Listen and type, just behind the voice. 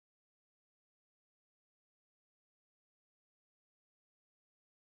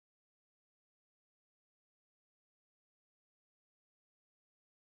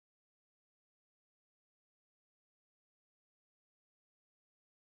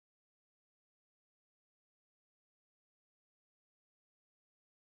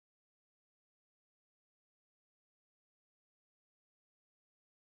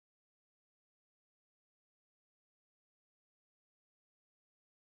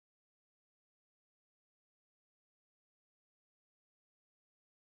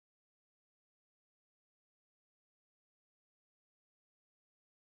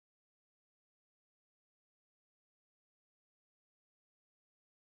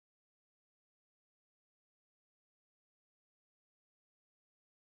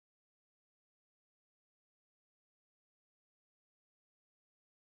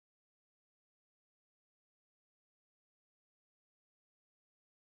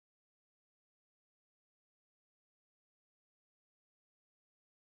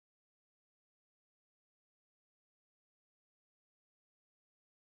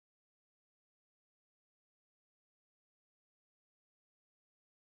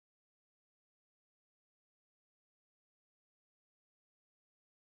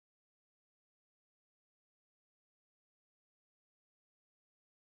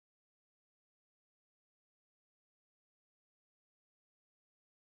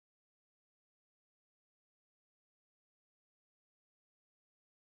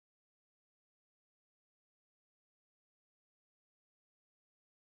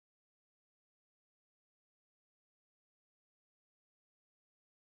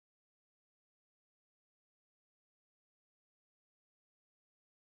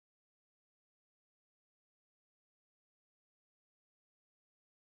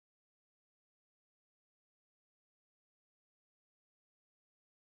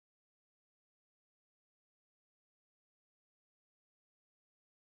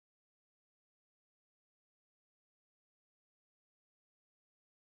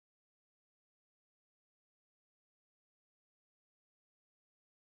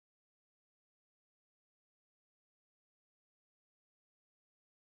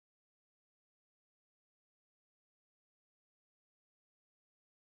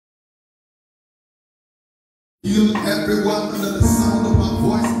Heal everyone under the sound of my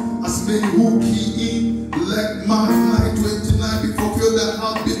voice. As many who key in, let my 9:29 be fulfilled. That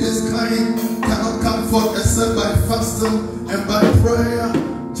heartbeat is kind cannot come forth except by fasting and by prayer.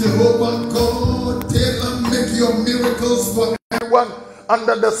 Jehovah God, tailor make your miracles for everyone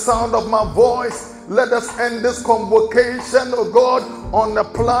under the sound of my voice. Let us end this convocation, oh God, on a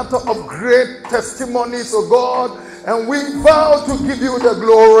platter of great testimonies, oh God. And we vow to give you the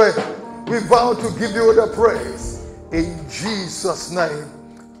glory. We vow to give you the praise. In Jesus' name,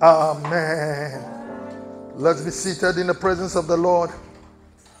 amen. Let's be seated in the presence of the Lord.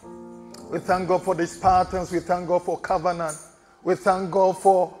 We thank God for these patterns. We thank God for covenant. We thank God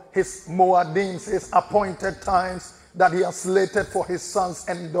for his moadims, his appointed times that he has slated for his sons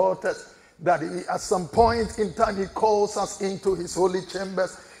and daughters. That he, at some point in time, he calls us into his holy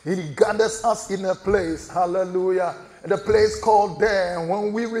chambers. He gathers us in a place, hallelujah, the place called there. And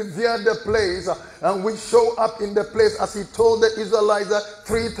when we revere the place and we show up in the place, as he told the Israelites,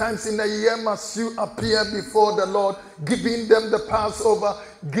 3 times in a year must you appear before the Lord, giving them the Passover,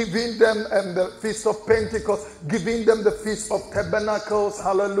 giving them the Feast of Pentecost, giving them the Feast of Tabernacles,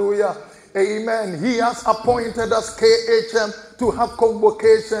 hallelujah. Amen. He has appointed us, KHM, to have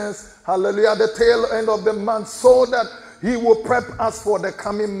convocations, hallelujah, at the tail end of the month, so that he will prep us for the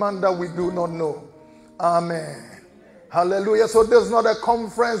coming month that we do not know. Amen. Hallelujah. So this is not a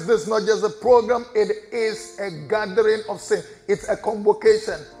conference. This is not just a program. It is a gathering of saints. It's a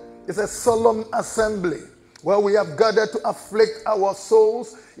convocation. It's a solemn assembly where we have gathered to afflict our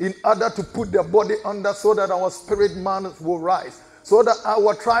souls in order to put the body under, so that our spirit man will rise, so that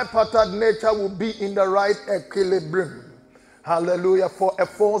our tripartite nature will be in the right equilibrium. Hallelujah. For a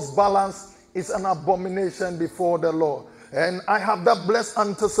false balance is an abomination before the Lord. And I have that blessed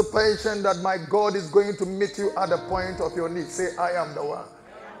anticipation that my God is going to meet you at the point of your need. Say, I am the one.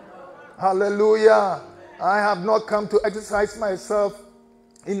 Hallelujah. I have not come to exercise myself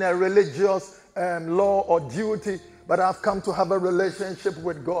in a religious law or duty, but I've come to have a relationship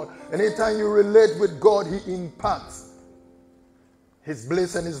with God. Anytime you relate with God, he imparts his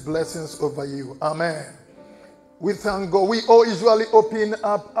bliss and his blessings over you. Amen. We thank God. We all usually open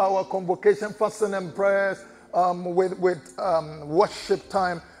up our convocation, fasting and prayers with worship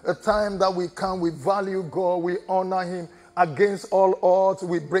time, a time that we come, we value God, we honor him. Against all odds,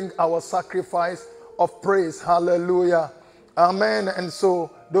 we bring our sacrifice of praise. Hallelujah. Amen. And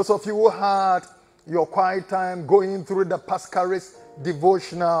so those of you who had your quiet time going through the Pascharis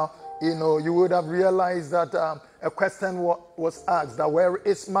devotional, you would have realized that a question was asked, that where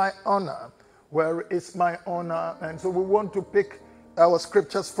is my honor? Where is my honor? And so we want to pick our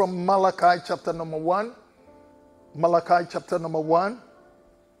scriptures from Malachi chapter number 1. Malachi chapter number 1.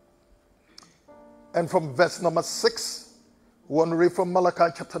 And from verse number 6. We want to read from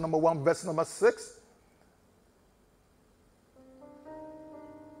Malachi chapter number 1, verse number 6.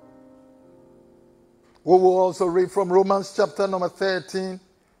 We will also read from Romans chapter number 13.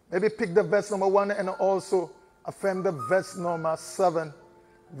 Maybe pick the verse number 1 and also affirm the verse number 7.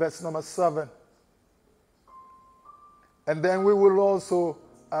 Verse number 7. And then we will also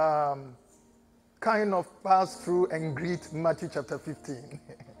kind of pass through and greet Matthew chapter 15.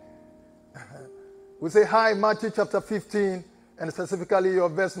 We say, hi, Matthew chapter 15, and specifically your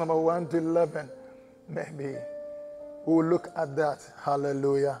verse number 1 to 11. Maybe we will look at that.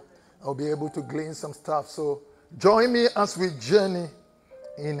 Hallelujah. I'll be able to glean some stuff. So join me as we journey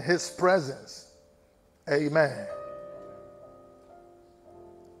in his presence. Amen.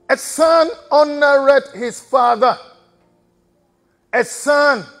 A son honoreth his father. A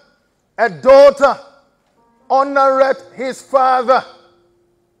son, a daughter, honoreth his father.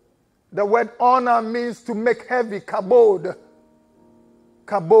 The word honor means to make heavy, kabod.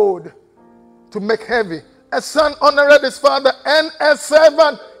 Kabod, to make heavy. A son honoreth his father, and a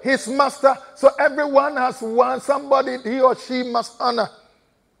servant his master. So everyone has one, somebody he or she must honor.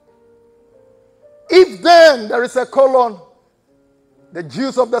 If then, there is a colon, the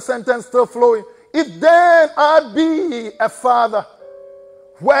juice of the sentence still flowing. If then I be a father,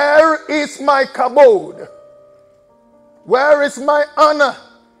 where is my kabod? Where is my honor?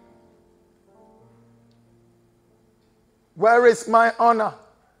 Where is my honor?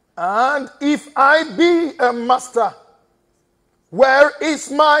 And if I be a master, where is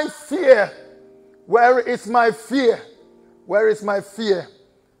my fear? Where is my fear? Where is my fear?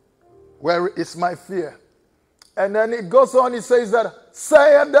 Where is my fear? And then it goes on, it says that,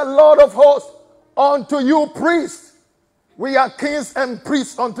 saith the Lord of hosts, unto you priests. We are kings and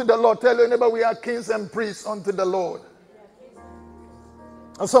priests unto the Lord. Tell your neighbor, we are kings and priests unto the Lord.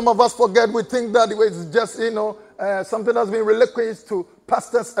 And some of us forget, we think that it's just, something that's been relinquished to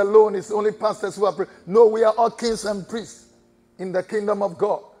pastors alone. It's only pastors who are priests. No, we are all kings and priests in the kingdom of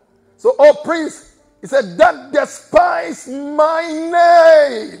God. So, oh priests, he said, that despise my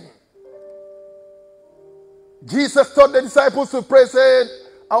name. Jesus taught the disciples to pray, saying,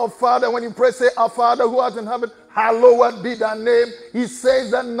 our Father, when you pray, say, our Father who art in heaven, hallowed be thy name. He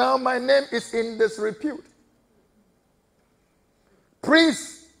says that now my name is in disrepute.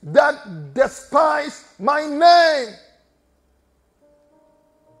 Priests that despise my name.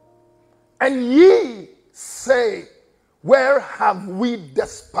 And ye say, where have we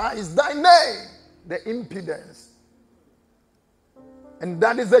despised thy name? The impudence. And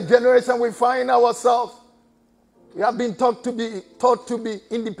that is the generation we find ourselves. We have been taught to be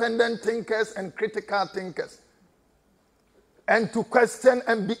independent thinkers and critical thinkers. And to question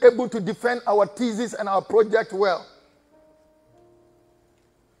and be able to defend our thesis and our project well.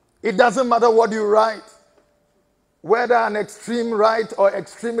 It doesn't matter what you write, whether an extreme right or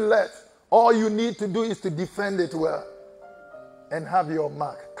extreme left. All you need to do is to defend it well and have your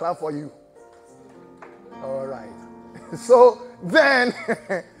mark. Clap for you. All right. So then,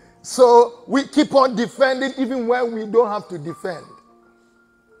 so we keep on defending even when we don't have to defend.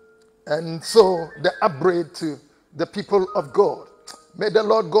 And so the upbraid to the people of God. May the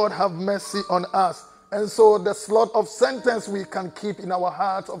Lord God have mercy on us. And so the slot of sentence we can keep in our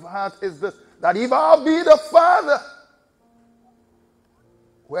heart of heart is this, that if I'll be the Father,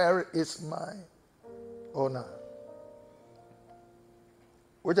 where is my honor?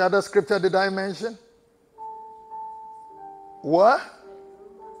 Which other scripture did I mention? What?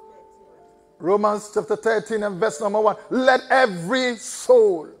 Romans chapter 13 and verse number 1. Let every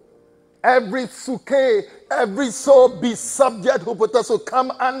soul, every suke, every soul be subject, so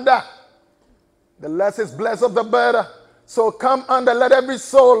come under. The less is blessed of the better. So come under, let every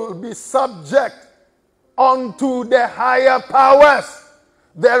soul be subject unto the higher powers.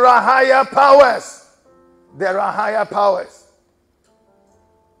 There are higher powers. There are higher powers.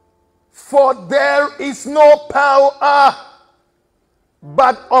 For there is no power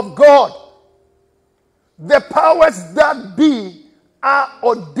but of God. The powers that be are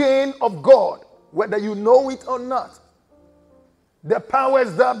ordained of God, whether you know it or not. The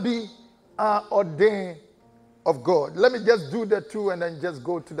powers that be are ordained of God. Let me just do the two and then just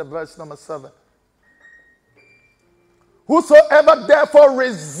go to the verse number 7. Whosoever therefore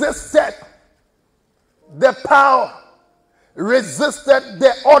resisted the power, resisted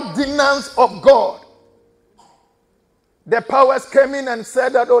the ordinance of God. The powers came in and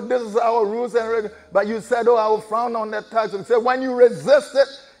said that, oh, this is our rules and regulations. But you said, oh, I will frown on the tax. And said, when you resist it,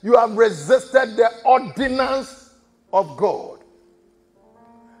 you have resisted the ordinance of God.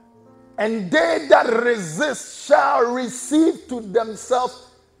 And they that resist shall receive to themselves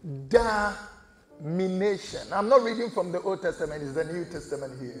damnation. I'm not reading from the Old Testament, it's the New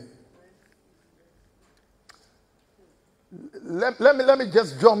Testament here. Let me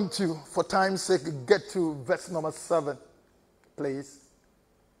just jump to, for time's sake, get to verse number 7, please.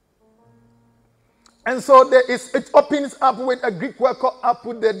 And so it opens up with a Greek word called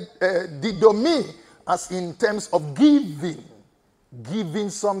didomi, as in terms of giving. Giving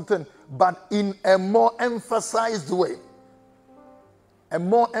something, but in a more emphasized way. A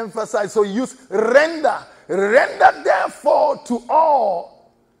more emphasized. So use render. Render therefore to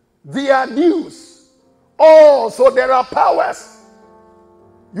all their dues. Oh, so there are powers.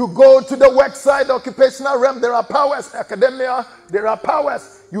 You go to the worksite, occupational realm, there are powers. Academia, there are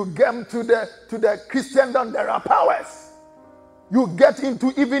powers. You get to the Christendom, there are powers. You get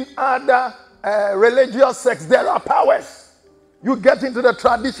into even other religious sects, there are powers. You get into the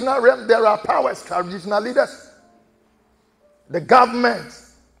traditional realm, there are powers, traditional leaders, the government,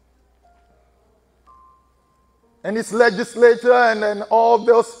 and its legislature, and then all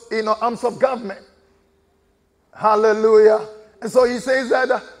those arms of government. Hallelujah. And so he says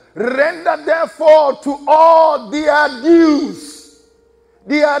that, render therefore to all their dues.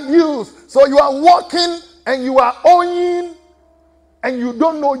 Their dues. So you are working and you are owing and you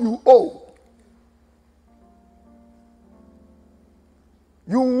don't know you owe.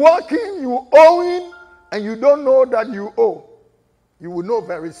 You working, you owing, and you don't know that you owe. You will know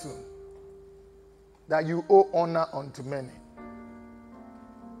very soon that you owe honor unto many.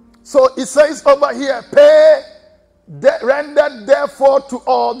 So it says over here, render therefore to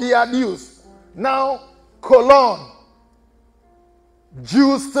all their dues. Now,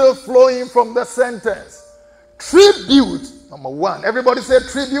 Jews still flowing from the sentence. Tribute, number 1. Everybody say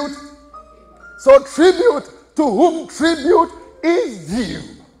tribute. So tribute, to whom tribute is due.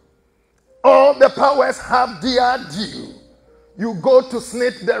 All the powers have their due. You go to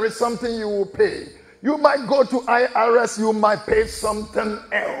SNIT, there is something you will pay. You might go to IRS, you might pay something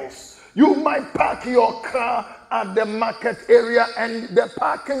else. You might park your car at the market area and the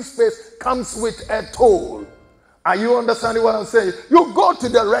parking space comes with a toll. Are you understanding what I'm saying? You go to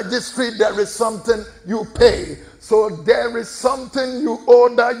the registry, there is something you pay. So there is something you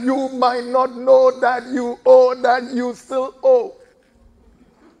owe that you might not know that you owe, that you still owe,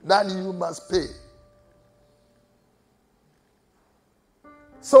 that you must pay.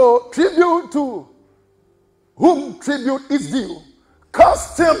 So tribute to whom tribute is due.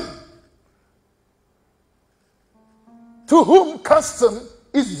 Custom to whom custom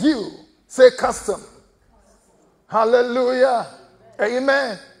is due. Say custom. Hallelujah.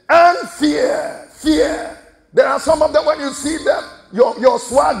 Amen. And fear. Fear. There are some of them, when you see them, your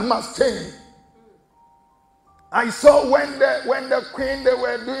swag must change. I saw when the queen, they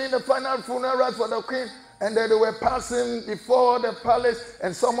were doing the final funerals for the queen, and they were passing before the palace,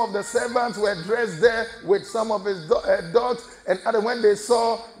 and some of the servants were dressed there with some of his dogs, and when they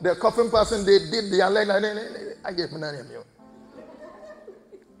saw the coffin passing, they did their leg.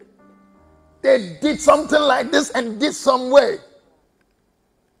 They did something like this and did some way.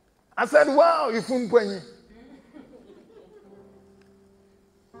 I said, wow,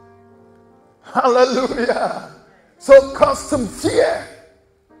 hallelujah. So custom fear.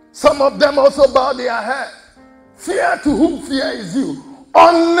 Some of them also bow their head. Fear to whom fear is due.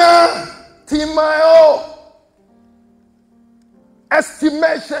 Honor, Timaeo.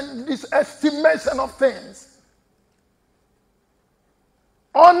 Estimation, this estimation of things.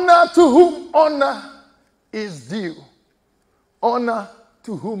 Honor to whom honor is due. Honor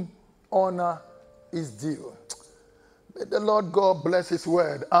to whom honor is due. May the Lord God bless his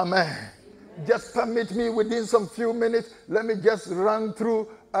word. Amen. Just permit me within some few minutes, let me just run through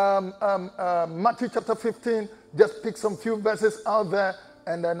Matthew chapter 15, just pick some few verses out there,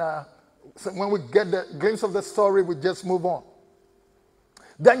 and then so when we get the glimpse of the story, we just move on.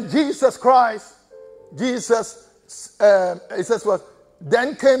 Then Jesus Christ, it says what?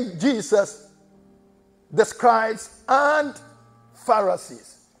 Then came Jesus, the scribes and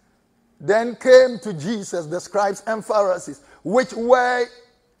Pharisees. Then came to Jesus the scribes and Pharisees, which were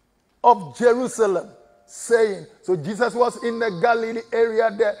of Jerusalem, saying, so Jesus was in the Galilee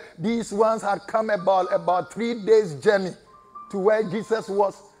area there. These ones had come about 3 days journey to where Jesus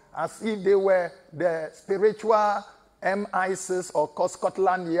was, as if they were the spiritual MI6 or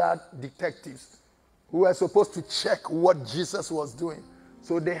Scotland Yard detectives who were supposed to check what Jesus was doing.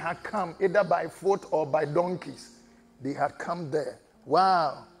 So they had come either by foot or by donkeys. They had come there.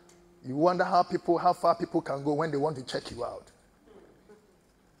 Wow. You wonder how far people can go when they want to check you out.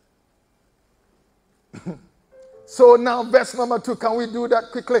 So now verse number 2, can we do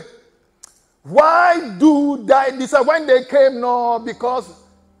that quickly? Why do they decide? When they came, no, because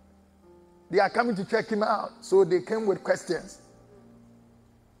they are coming to check him out. So they came with questions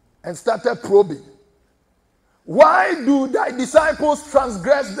and started probing. Why do thy disciples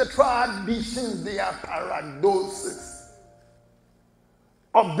transgress the traditions, their paradoxes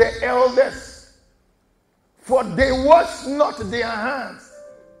of the elders? For they wash not their hands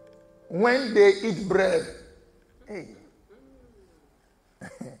when they eat bread. Hey.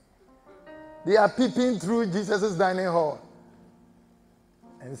 They are peeping through Jesus' dining hall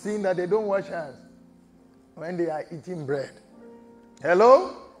and seeing that they don't wash hands when they are eating bread.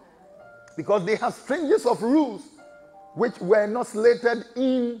 Hello? Because they have stringes of rules which were not slated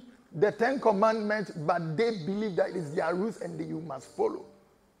in the 10 Commandments, but they believe that it is their rules and you must follow.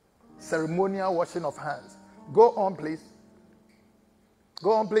 Ceremonial washing of hands. Go on, please.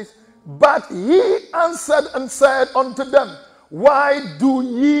 Go on, please. But he answered and said unto them, why do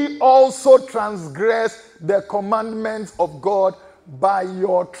ye also transgress the commandments of God by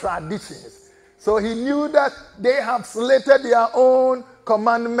your traditions? So he knew that they have slated their own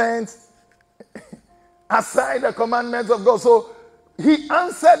commandments aside the commandments of God. So he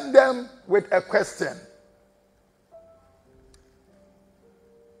answered them with a question.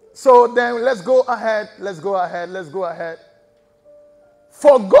 So then let's go ahead.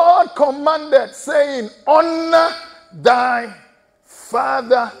 For God commanded, saying, honor thy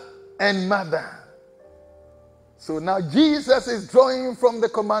father and mother. So now Jesus is drawing from the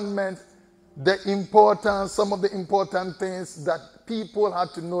commandments some of the important things that people had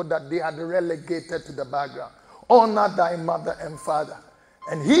to know that they had relegated to the background. Honor thy mother and father.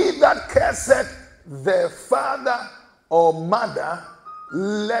 And he that curseth their father or mother,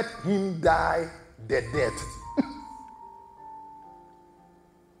 let him die the death.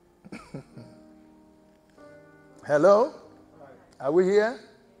 Hello? Are we here?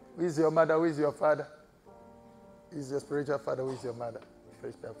 Who is your mother? Who is your father? Who is your spiritual father? Who is your mother?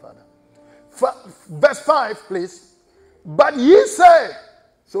 Spiritual father. Verse 5, please. But ye say,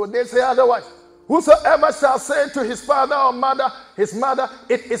 so they say otherwise, whosoever shall say to his father or mother, his mother,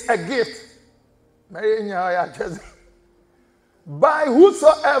 it is a gift. By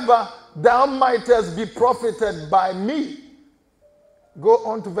whosoever thou mightest be profited by me. Go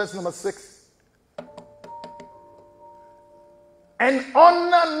on to verse number 6. And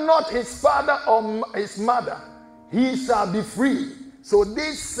honor not his father or his mother, he shall be free. So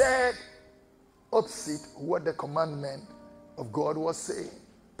they said opposite what the commandment of God was saying,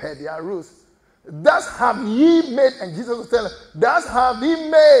 per their rules. Thus have ye made, and Jesus was telling, thus have ye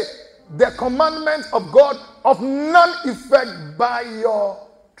made the commandment of God of none effect by your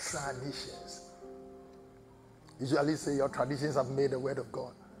traditions. Usually say your traditions have made the word of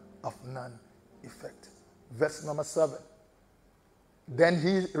God of none effect. Verse number 7. Then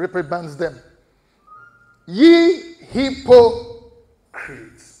he reprimands them. Ye hypocrites.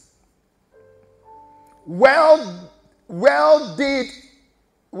 Well did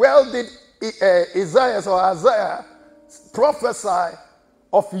Isaiah prophesy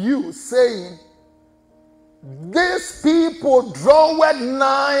of you, saying, these people draweth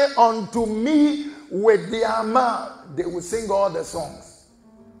nigh unto me with their mouth. They will sing all the songs.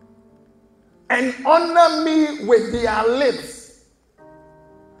 And honor me with their lips.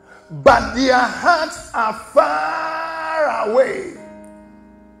 But their hearts are far away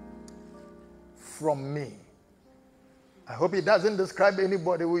from me. I hope it doesn't describe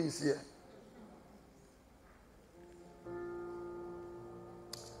anybody who is here.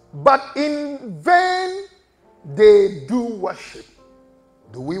 But in vain they do worship.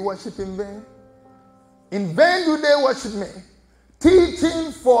 Do we worship in vain? In vain do they worship me,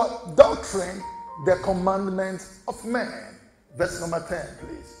 teaching for doctrine the commandments of men. Verse number 10,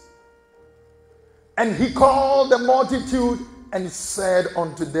 please. And he called the multitude and said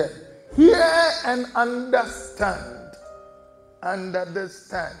unto them, hear and understand.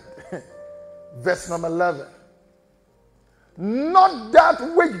 Understand. Verse number 11. Not that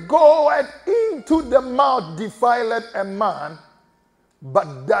which goeth into the mouth defileth a man,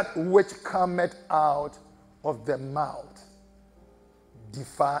 but that which cometh out of the mouth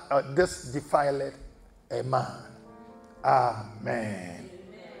this defileth a man. Amen.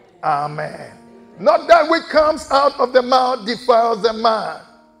 Amen. Not that which comes out of the mouth defiles the man.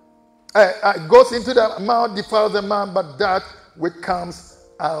 Goes into the mouth defiles the man, but that which comes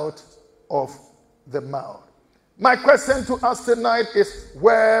out of the mouth. My question to us tonight is,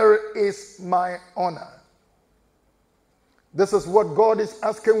 where is my honor? This is what God is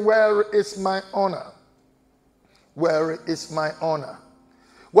asking, where is my honor? Where is my honor?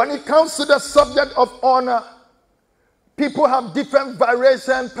 When it comes to the subject of honor, people have different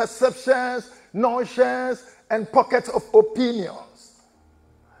variations, perceptions, notions, and pockets of opinions.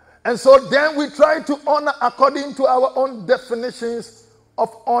 And so then we try to honor according to our own definitions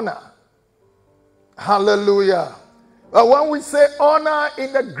of honor. Hallelujah. But when we say honor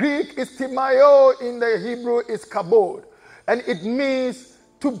in the Greek is timaio, in the Hebrew is kabod. And it means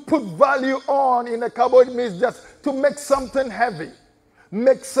to put value on. In the kabod it means just to make something heavy.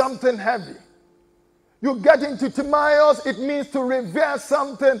 Make something heavy. You get into timaios, it means to revere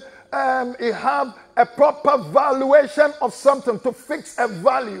something. You have a proper valuation of something, to fix a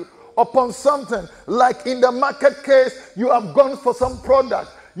value upon something. Like in the market case, you have gone for some product.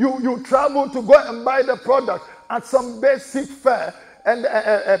 You travel to go and buy the product at some basic fare and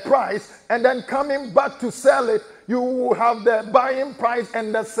price, and then coming back to sell it, you have the buying price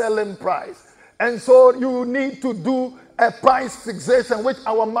and the selling price. And so you need to do a price fixation, which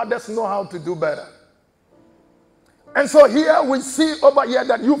our mothers know how to do better. And so here we see over here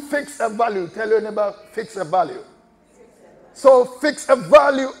that you fix a value. Tell your neighbor, fix a value. So fix a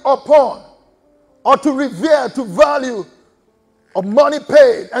value upon, or to revere, to value, of money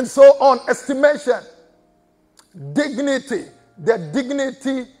paid, and so on. Estimation, dignity, the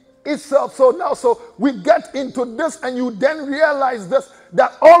dignity itself. So now, so we get into this, and you then realize this,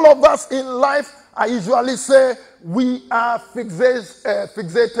 that all of us in life, I usually say, we are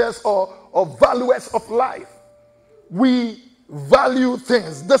fixators or valuers of life. We value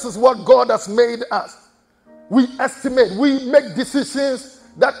things. This is what God has made us. We estimate, we make decisions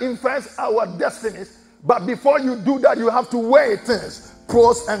that influence our destinies. But before you do that, you have to weigh things,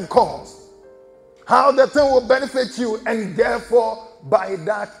 pros and cons. How the thing will benefit you, and therefore, by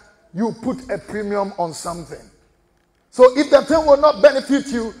that, you put a premium on something. So if the thing will not benefit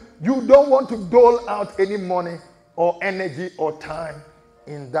you, you don't want to dole out any money or energy or time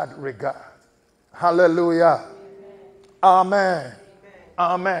in that regard. Hallelujah. Amen.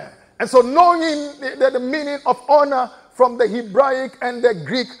 Amen. And so knowing the meaning of honor from the Hebraic and the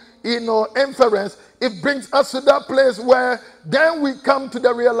Greek, inference, it brings us to that place where then we come to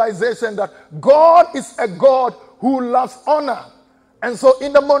the realization that God is a God who loves honor. And so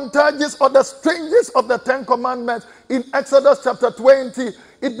in the montages or the strings of the Ten Commandments in Exodus chapter 20,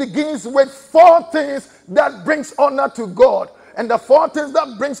 it begins with 4 things that brings honor to God. And the 4 things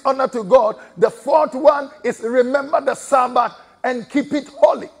that brings honor to God, the 4th one is remember the Sabbath and keep it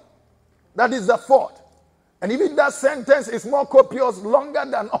holy. That is the 4th. And even that sentence is more copious, longer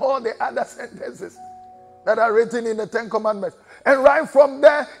than all the other sentences that are written in the Ten Commandments. And right from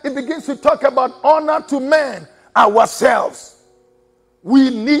there, it begins to talk about honor to men, ourselves. We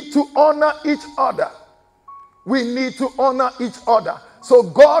need to honor each other. We need to honor each other. So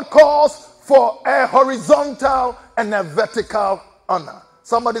God calls for a horizontal and a vertical honor.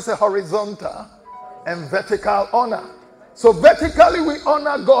 Somebody say horizontal and vertical honor. So vertically we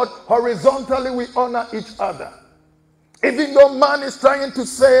honor God, horizontally we honor each other. Even though man is trying to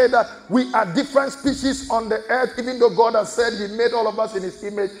say that we are different species on the earth, even though God has said he made all of us in his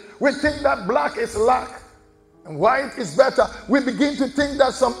image, we think that black is lack and white is better. We begin to think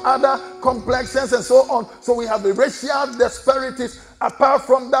that some other complexions and so on. So we have the racial disparities. Apart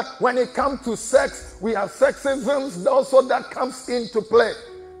from that, when it comes to sex, we have sexisms also that comes into play.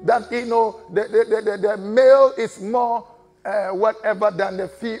 That, the male is more whatever than the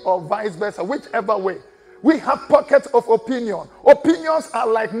female or vice versa, whichever way. We have pockets of opinion. Opinions are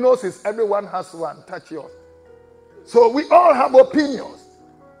like noses. Everyone has one. Touch yours. So we all have opinions,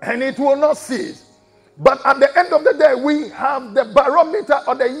 and it will not cease. But at the end of the day, we have the barometer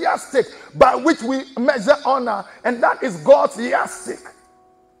or the yardstick by which we measure honor, and that is God's yardstick.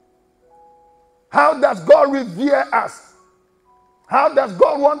 How does God revere us? How does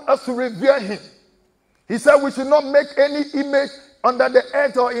God want us to revere him? He said we should not make any image under the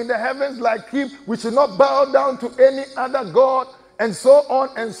earth or in the heavens like him. We should not bow down to any other God, and so on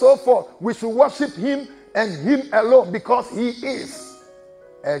and so forth. We should worship him and him alone, because he is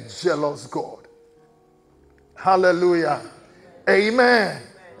a jealous God. Hallelujah. Amen.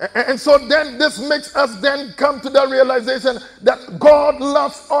 And so then this makes us then come to the realization that God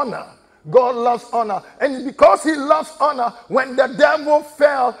loves honor. God loves honor. And because he loves honor, when the devil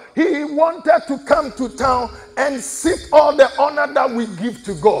fell, he wanted to come to town and seek all the honor that we give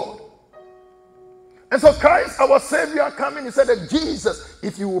to God. And so Christ, our Savior, came in and said that Jesus,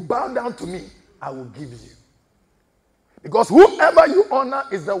 if you will bow down to me, I will give you. Because whoever you honor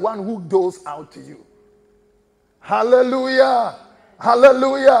is the one who doles out to you. Hallelujah.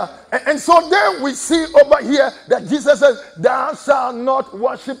 Hallelujah. And so then we see over here that Jesus says, thou shalt not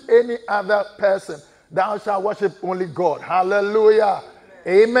worship any other person. Thou shalt worship only God. Hallelujah.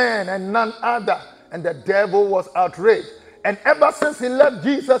 Amen. And none other. And the devil was outraged. And ever since he left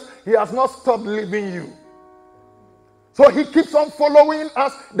Jesus, he has not stopped leaving you. So he keeps on following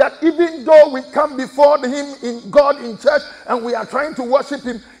us, that even though we come before him in God in church and we are trying to worship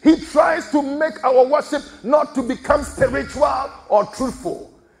him, he tries to make our worship not to become spiritual or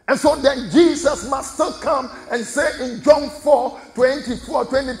truthful. And so then Jesus must still come and say in John 4, 24,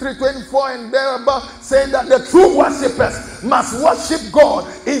 23, 24 and thereabout, say that the true worshippers must worship God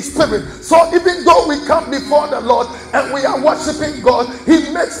in spirit. So even though we come before the Lord and we are worshiping God, he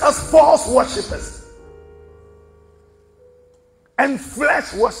makes us false worshippers and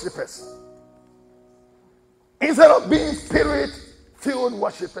flesh worshippers, instead of being spirit-filled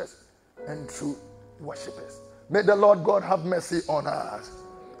worshippers and true worshippers. May the Lord God have mercy on us.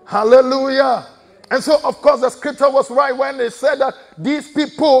 Hallelujah. And so, of course, the scripture was right when they said that these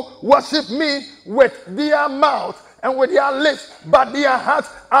people worship me with their mouth and with their lips, but their hearts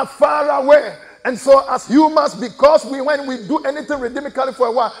are far away. And so as humans, because when we do anything rhythmically for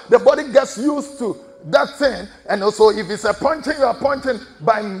a while, the body gets used to that thing. And also if it's a punching, you are punching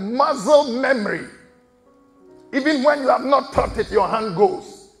by muscle memory. Even when you have not taught it, your hand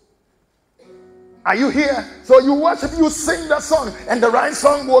goes. Are you here? So you worship, you sing the song, and the right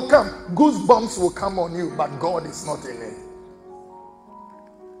song will come. Goosebumps will come on you, but God is not in it.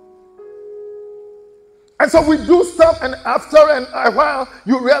 And so we do stuff, and after a while,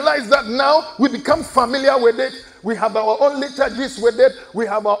 you realize that now we become familiar with it. We have our own liturgies with it. We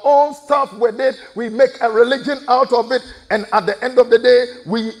have our own stuff with it. We make a religion out of it. And at the end of the day,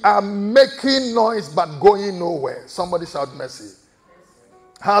 we are making noise but going nowhere. Somebody shout mercy.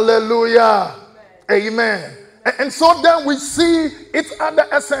 Hallelujah. Amen. And so then we see its other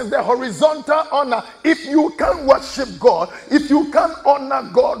essence, the horizontal honor. If you can worship God, if you can honor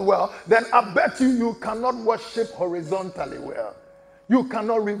God well, then I bet you cannot worship horizontally well. You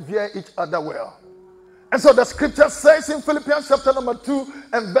cannot revere each other well. And so the scripture says in Philippians chapter number 2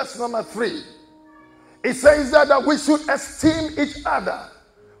 and verse number 3, it says that we should esteem each other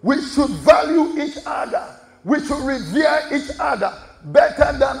We should value each other. We should revere each other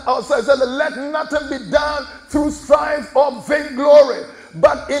better than ourselves. Let nothing be done through strife or vainglory,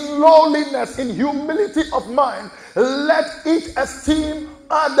 but in lowliness, in humility of mind, let each esteem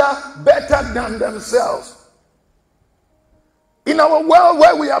other better than themselves. In our world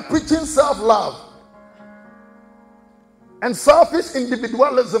where we are preaching self-love and selfish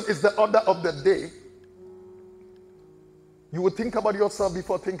individualism is the order of the day, you will think about yourself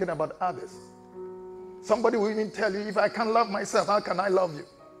before thinking about others. Somebody will even tell you, if I can't love myself, how can I love you?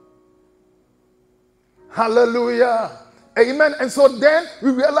 Hallelujah. Amen. And so then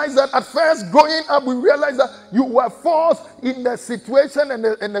we realize that at first growing up, we realize that you were forced in the situation and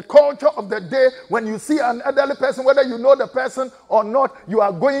the culture of the day. When you see an elderly person, whether you know the person or not, you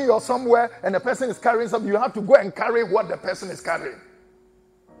are going or somewhere and the person is carrying something, you have to go and carry what the person is carrying.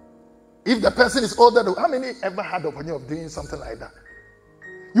 If the person is older, how many ever had the opportunity of doing something like that?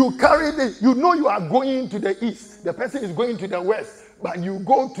 You carry this, you know you are going to the east, the person is going to the west, but you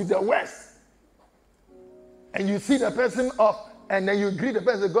go to the west. And you see the person up, and then you greet the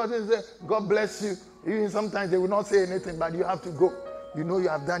person, God, and say, God bless you. Even sometimes they will not say anything, but you have to go. You know you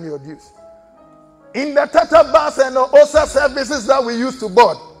have done your dues. In the Tata bus and the OSA services that we used to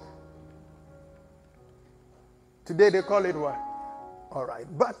board, today they call it what? All right.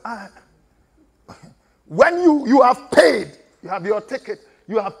 But when you have paid, you have your ticket,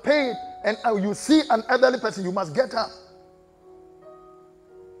 you have paid, and you see an elderly person, you must get up.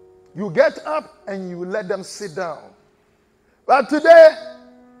 You get up and you let them sit down. But today,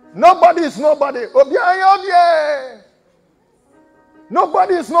 nobody is nobody.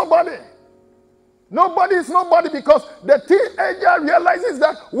 Nobody is nobody. Nobody is nobody because the teenager realizes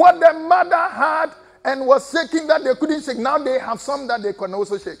that what the mother had and was shaking that they couldn't shake, now they have some that they can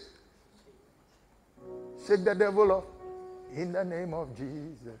also shake. Shake the devil off. In the name of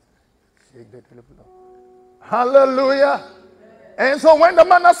Jesus. Shake the devil off. Hallelujah. And so when the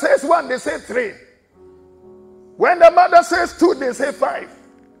mother says 1, they say 3. When the mother says 2, they say 5.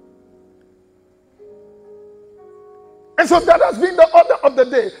 And so that has been the order of the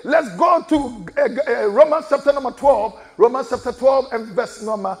day. Let's go to Romans chapter number 12. Romans chapter 12 and verse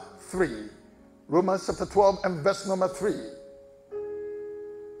number 3. Romans chapter 12 and verse number 3.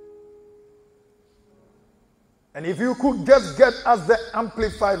 And if you could just get us the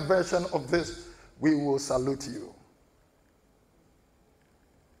amplified version of this, we will salute you.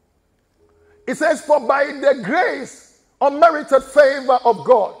 It says, for by the grace, unmerited favor of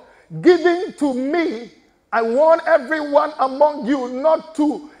God, given to me, I want everyone among you not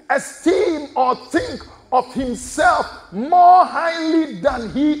to esteem or think of himself more highly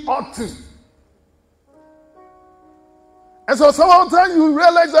than he ought to. And so sometimes you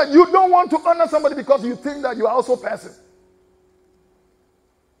realize that you don't want to honor somebody because you think that you are also a person.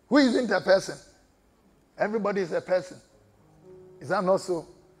 Who isn't a person? Everybody is a person. Is that not so?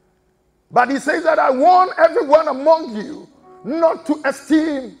 But he says that I want everyone among you not to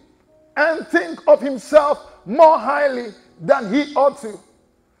esteem and think of himself more highly than he ought to.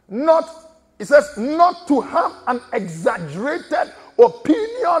 It says not to have an exaggerated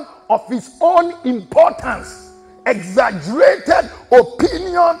opinion of his own importance. Exaggerated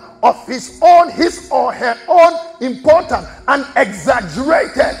opinion of his or her own importance. And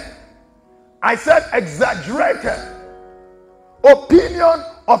exaggerated. I said exaggerated opinion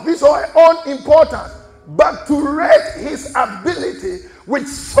of his or her own importance, but to rate his ability with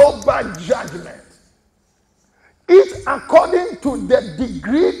sober judgment, each according to the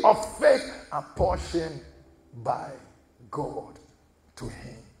degree of faith apportioned by God to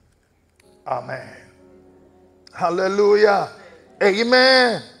him. Amen. Hallelujah.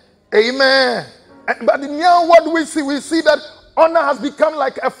 Amen. Amen. But now what do we see? We see that honor has become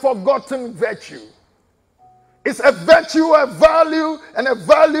like a forgotten virtue. It's a virtue, a value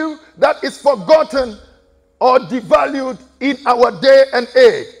that is forgotten or devalued in our day and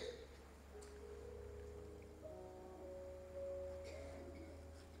age.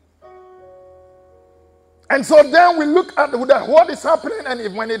 And so then we look at what is happening,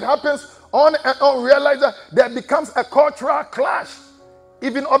 and when it happens on and on, realize that there becomes a cultural clash,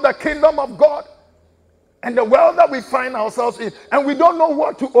 even of the kingdom of God and the world that we find ourselves in, and we don't know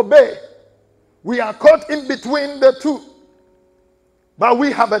what to obey. We are caught in between the two. But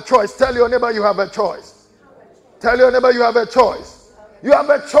we have a choice. Tell your neighbor you have a choice. Tell your neighbor you have a choice. You have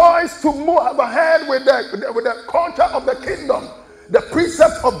a choice to move ahead with the culture of the kingdom, the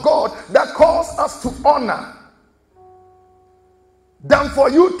precepts of God that calls us to honor, than for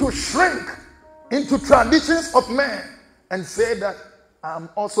you to shrink into traditions of men and say that I'm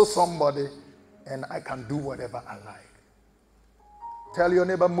also somebody and I can do whatever I like. Tell your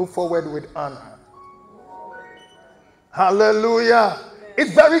neighbor, move forward with honor. Hallelujah.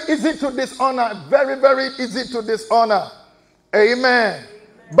 It's very easy to dishonor. Very, very easy to dishonor. Amen.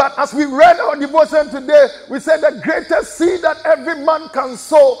 But as we read our devotion today, we said the greatest seed that every man can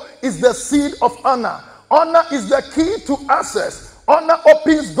sow is the seed of honor. Honor is the key to access. Honor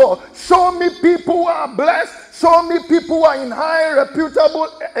opens doors. Show me people who are blessed. Show me people who are in high reputable,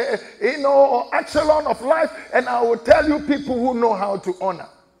 or echelon of life, and I will tell you people who know how to honor.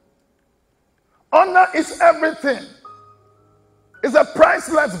 Honor is everything. It's a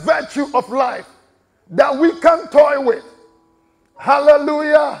priceless virtue of life that we can't toy with.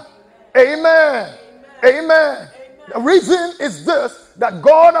 Hallelujah. Amen. Amen. The reason is this, that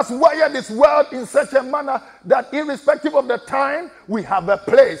God has wired this world in such a manner that irrespective of the time, we have a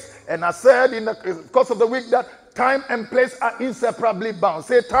place. And I said in the course of the week that time and place are inseparably bound.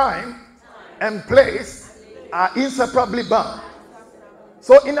 Say time and place are inseparably bound.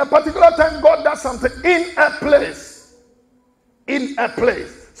 So in a particular time, God does something in a place. In a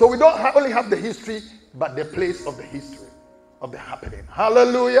place. So we don't only have the history, but the place of the history of the happening.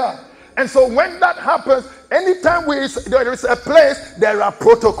 Hallelujah. And so when that happens, anytime there is a place, there are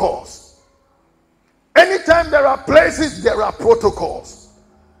protocols. Anytime there are places, there are protocols.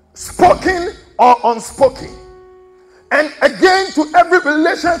 Spoken or unspoken. And again, to every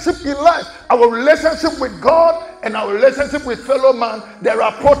relationship in life, our relationship with God and our relationship with fellow man, there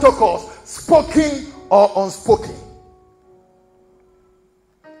are protocols, spoken or unspoken.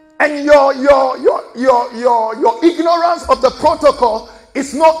 And your ignorance of the protocol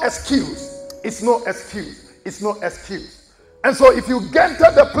is no excuse. It's no excuse. It's no excuse. And so if you get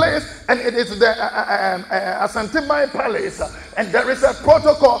to the place and it is the Asantimai Palace and there is a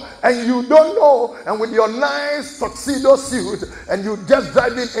protocol and you don't know, and with your nice tuxedo suit and you just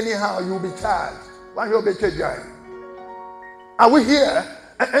drive in anyhow, you'll be charged. Are we here?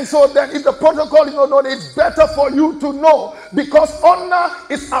 And so then if the protocol is not known, it's better for you to know, because honor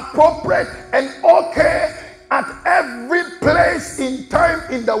is appropriate and okay at every place in time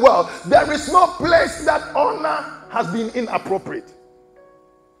in the world. There is no place that honor has been inappropriate.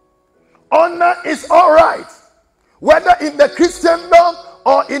 Honor is all right, whether in the Christendom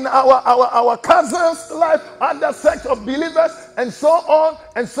or in our cousins' life, other sects of believers, and so on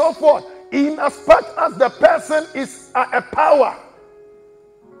and so forth. In as much as the person is a power.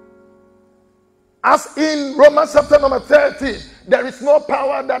 As in Romans chapter number 13, there is no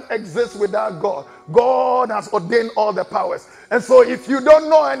power that exists without God. God has ordained all the powers. And so if you don't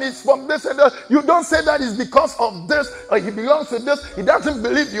know and it's from this and that, you don't say that it's because of this or he belongs to this. He doesn't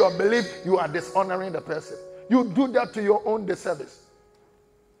believe you or believe you are dishonoring the person. You do that to your own disservice.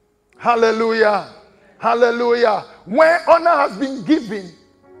 Hallelujah. Hallelujah. When honor has been given,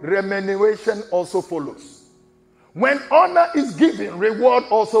 remuneration also follows. When honor is given, reward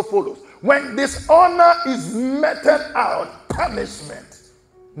also follows. When dishonor is meted out, punishment,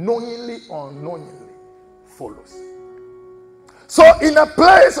 knowingly or unknowingly, follows. So in a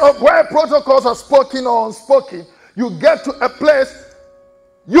place of where protocols are spoken or unspoken, you get to a place,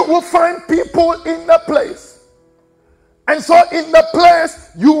 you will find people in the place. And so in the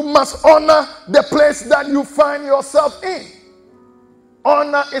place, you must honor the place that you find yourself in.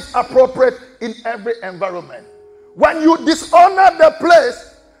 Honor is appropriate in every environment. When you dishonor the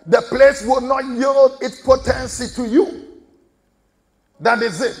place will not yield its potency to you. That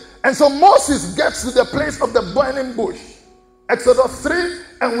is it. And so Moses gets to the place of the burning bush. Exodus 3,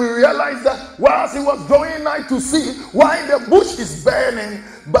 and we realize that whilst he was going out to see why the bush is burning,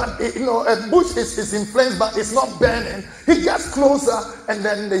 but a bush is in flames, but it's not burning. He gets closer and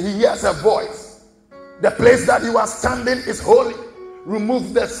then he hears a voice. The place that you are standing is holy.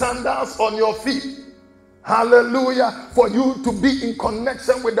 Remove the sandals on your feet. Hallelujah. For you to be in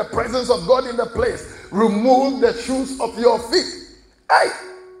connection with the presence of God in the place, remove the shoes of your feet. Hey.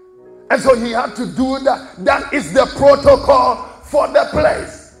 And so he had to do that. That is the protocol for the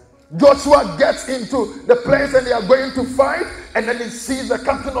place. Joshua gets into the place and they are going to fight, and then he sees the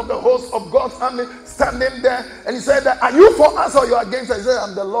captain of the host of God's army standing there, and he said, are you for us or you are against us? He said,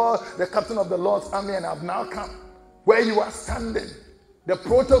 I'm the Lord, the captain of the Lord's army, and I've now come where you are standing. The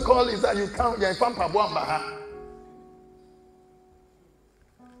protocol is that you come.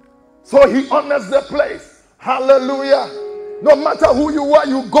 So he honors the place. Hallelujah. No matter who you are,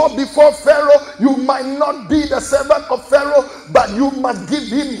 you go before Pharaoh. You might not be the servant of Pharaoh, but you must give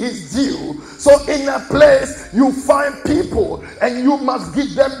him his due. So in a place, you find people and you must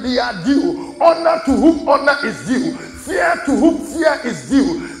give them their due. Honor to whom honor is due. Fear to whom fear is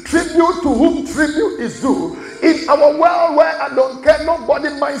due. Tribute to whom tribute is due. In our world where I don't care, nobody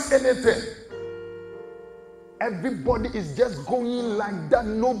minds anything. everybody is just going like that.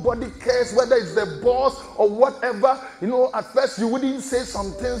 Nobody cares whether it's the boss or whatever. You know, at first you wouldn't say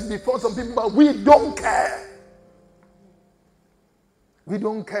some things before some people, but we don't care. We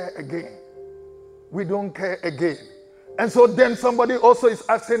don't care again. We don't care again. And so then somebody also is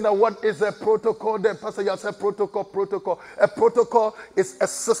asking that what is a protocol? Then Pastor, you said protocol. A protocol is a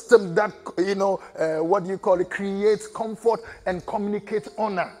system that, you know, what do you call it? Creates comfort and communicates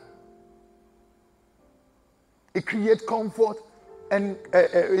honor. It creates comfort and,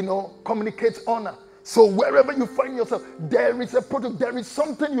 you know, communicates honor. So wherever you find yourself, there is a protocol. There is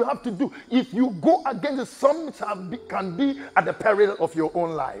something you have to do. If you go against it, something can be at the peril of your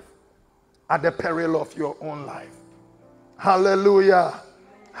own life. At the peril of your own life. Hallelujah.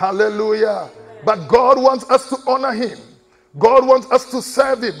 Hallelujah. But God wants us to honor him. God wants us to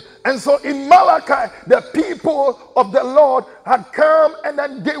serve him. And so in Malachi, the people of the Lord had come and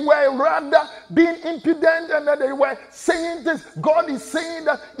then they were rather being impudent and then they were saying this. God is saying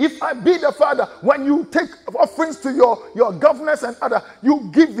that if I be the Father, when you take offerings to your governors and other, you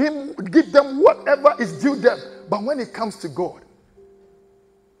give them whatever is due them. But when it comes to God,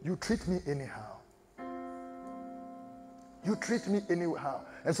 you treat me anyhow. You treat me anyhow.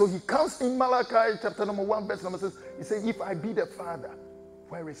 And so he comes in Malachi chapter number 1 verse number 6. He says, if I be the Father,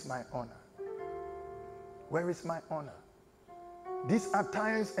 where is my honor? Where is my honor? These are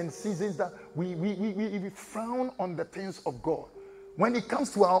times and seasons that we frown on the things of God. When it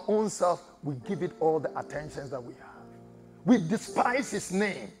comes to our own self, we give it all the attentions that we have. We despise his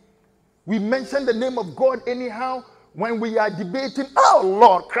name. We mention the name of God anyhow. When we are debating, oh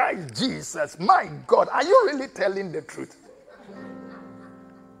Lord, Christ Jesus, my God, are you really telling the truth?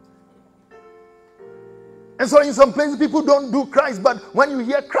 And so in some places people don't do Christ, but when you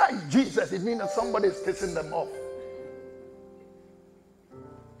hear Christ Jesus, it means that somebody is pissing them off.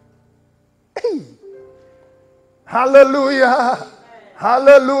 Hey. Hallelujah.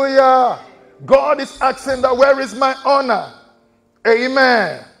 Hallelujah. God is asking that where is my honor?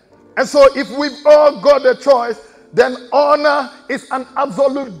 Amen. And so if we've all got a choice, then honor is an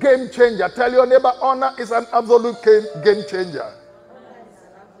absolute game changer. Tell your neighbor, honor is an absolute game changer.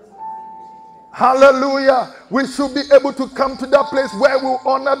 Hallelujah. We should be able to come to that place where we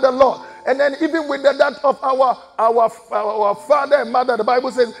honor the Lord. And then even with that of our father and mother, the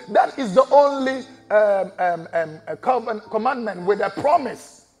Bible says that is the only commandment with a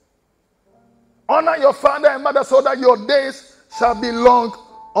promise. Honor your father and mother so that your days shall be long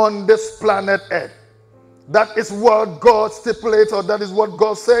on this planet Earth. That is what God stipulates, or that is what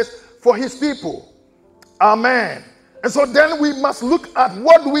God says for his people. Amen. And so then we must look at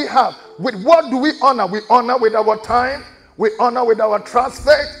what we have. With what do we honor? We honor with our time. We honor with our trust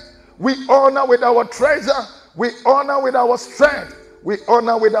faith. We honor with our treasure. We honor with our strength. We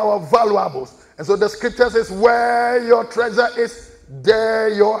honor with our valuables. And so the scripture says, where your treasure is, there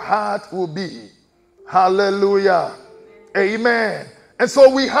your heart will be. Hallelujah. Amen. And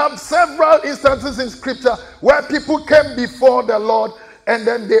so we have several instances in scripture where people came before the Lord and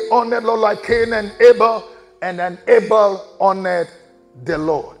then they honored the Lord, like Cain and Abel, and then Abel honored the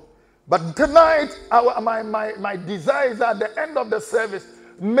Lord. But tonight, my desire is that at the end of the service,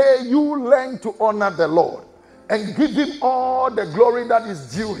 may you learn to honor the Lord and give him all the glory that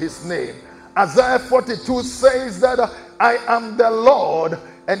is due his name. Isaiah 42 says that I am the Lord,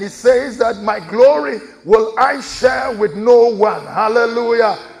 and he says that my glory will I share with no one.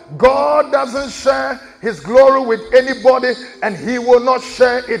 Hallelujah. God doesn't share his glory with anybody, and he will not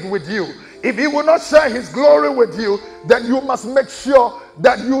share it with you. If he will not share his glory with you, then you must make sure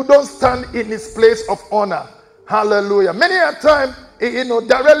that you don't stand in his place of honor. Hallelujah. Many a time,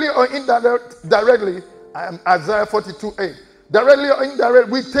 directly or indirectly, Isaiah 42:8. Directly or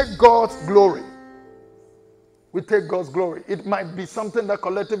indirectly, we take God's glory. We take God's glory. It might be something that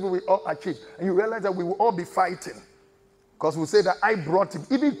collectively we all achieve. And you realize that we will all be fighting. Because we say that I brought him.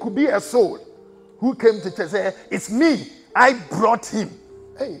 Even it could be a soul who came to church and say, it's me. I brought him.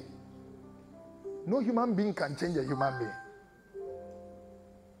 Hey. No human being can change a human being.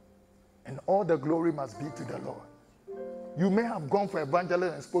 And all the glory must be to the Lord. You may have gone for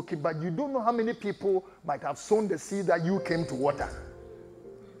evangelism and spoken, but you don't know how many people might have sown the seed that you came to water.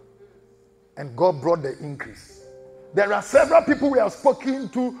 And God brought the increase. There are several people we have spoken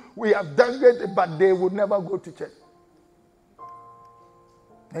to, we have done it, but they would never go to church.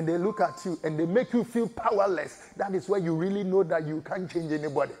 And they look at you and they make you feel powerless. That is where you really know that you can't change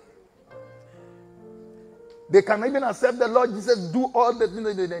anybody. They can even accept the Lord Jesus, do all the things,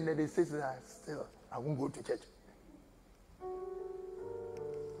 and they say, still, I won't go to church.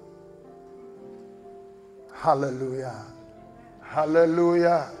 Hallelujah.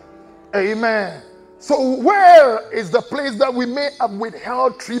 Hallelujah. Amen. So where is the place that we may have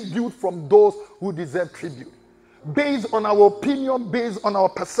withheld tribute from those who deserve tribute? Based on our opinion, based on our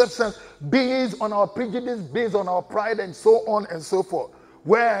perceptions, based on our prejudice, based on our pride, and so on and so forth.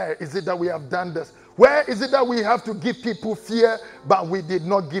 Where is it that we have done this? Where is it that we have to give people fear, but we did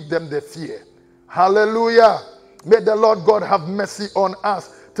not give them the fear? Hallelujah. May the Lord God have mercy on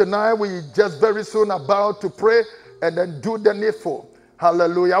us. Tonight we just very soon about to pray and then do the needful.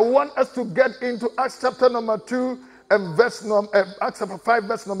 Hallelujah. I want us to get into Acts chapter number 2 and Acts chapter 5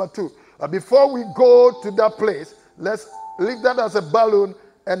 verse number 2. Before we go to that place, let's leave that as a balloon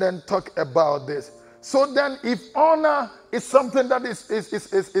and then talk about this. So then, if honor is something that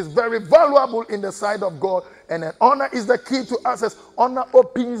is very valuable in the sight of God, and then honor is the key to access, honor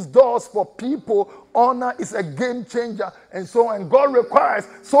opens doors for people, honor is a game changer, and so on. God requires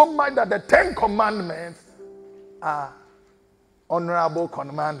so much that the 10 commandments are honorable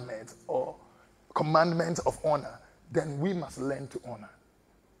commandments or commandments of honor. Then we must learn to honor.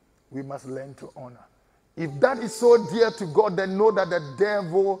 We must learn to honor. If that is so dear to God, then know that the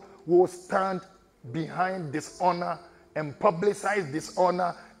devil will stand behind dishonor and publicize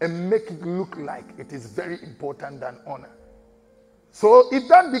dishonor and make it look like it is very important than honor. So if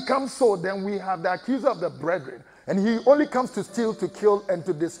that becomes so, then we have the accuser of the brethren, and he only comes to steal, to kill, and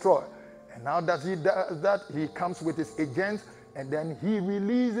to destroy. And now that he does that, he comes with his agents, and then he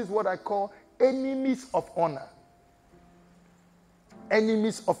releases what I call enemies of honor.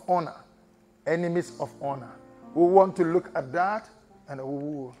 Enemies of honor. Enemies of honor. We want to look at that, and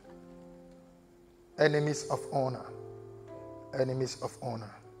enemies of honor. Enemies of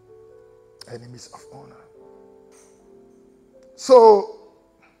honor. Enemies of honor. So,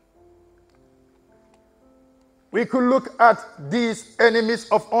 we could look at these enemies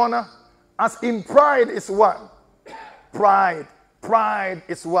of honor as in pride is one. Pride. Pride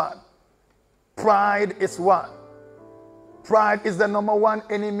is one. Pride is one. Pride is the number one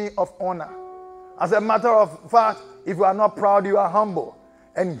enemy of honor. As a matter of fact, if you are not proud, you are humble.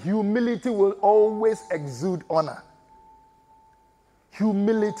 And humility will always exude honor.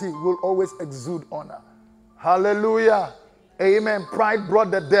 Humility will always exude honor. Hallelujah. Amen. Pride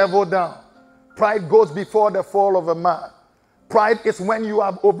brought the devil down. Pride goes before the fall of a man. Pride is when you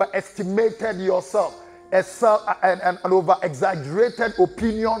have overestimated yourself, an over-exaggerated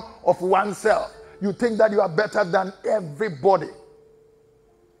opinion of oneself. You think that you are better than everybody.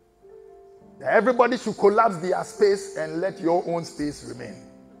 Everybody should collapse their space and let your own space remain.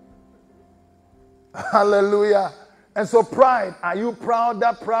 Hallelujah. And so pride, are you proud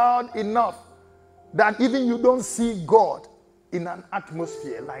enough that even you don't see God in an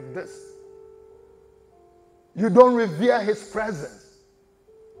atmosphere like this? You don't revere his presence.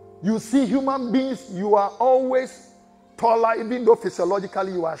 You see human beings, you are always taller, even though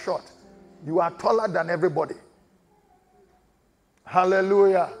physiologically you are short. You are taller than everybody.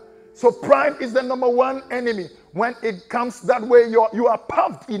 Hallelujah. So pride is the number one enemy. When it comes that way, you are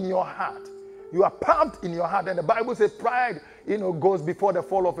puffed in your heart. You are puffed in your heart. And the Bible says pride, goes before the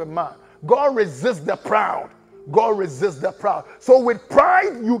fall of a man. God resists the proud. God resists the proud. So with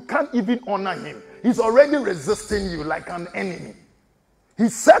pride, you can't even honor him. He's already resisting you like an enemy. He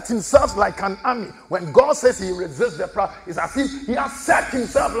set himself like an army. When God says he resists the proud, it's as if he has set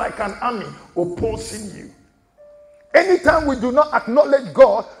himself like an army opposing you. Anytime we do not acknowledge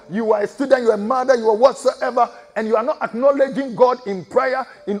God, you are a student, you are a mother, you are whatsoever, and you are not acknowledging God in prayer,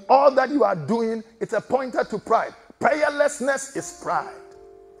 in all that you are doing, it's a pointer to pride. Prayerlessness is pride.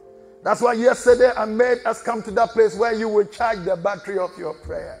 That's why yesterday I made us come to that place where you will charge the battery of your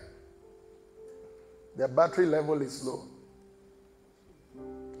prayer. The battery level is low.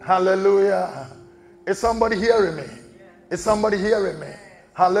 Hallelujah. Is somebody hearing me? Is somebody hearing me?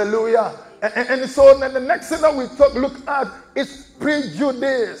 Hallelujah. And so then the next thing that we look at is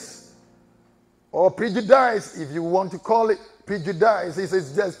prejudice. Or prejudice, if you want to call it prejudice.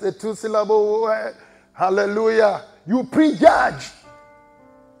 It's just a two-syllable word. Hallelujah. You prejudge.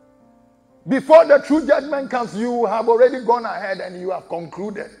 Before the true judgment comes, you have already gone ahead and you have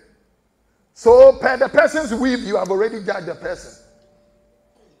concluded. So per the person's weave, you have already judged the person.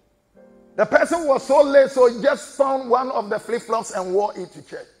 The person was so late, so he just found one of the flip-flops and wore it to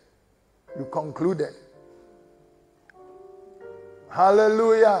church. You concluded.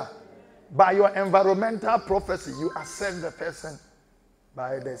 Hallelujah. By your environmental prophecy, you assess the person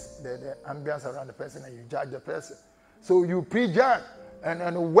by the ambience around the person and you judge the person. So you prejudge.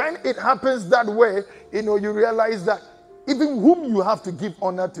 And when it happens that way, you realize that even whom you have to give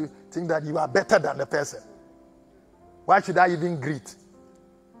honor to, think that you are better than the person. Why should I even greet?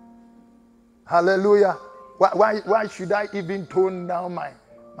 Hallelujah. Why should I even tone down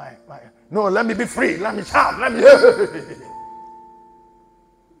No, let me be free. Let me shout. Let me.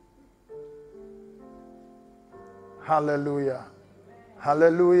 Hallelujah.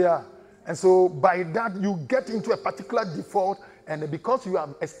 Hallelujah. And so by that, you get into a particular default, and because you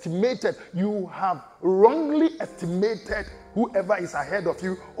have estimated, you have wrongly estimated whoever is ahead of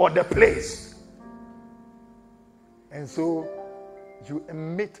you or the place. And so you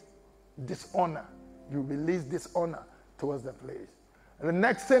emit dishonor. You release dishonor towards the place. And the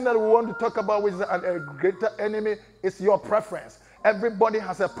next thing that we want to talk about, which is a greater enemy, is your preference. Everybody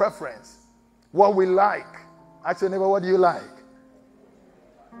has a preference. What we like. Ask your neighbor, what do you like?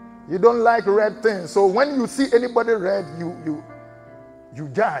 You don't like red things. So when you see anybody red, you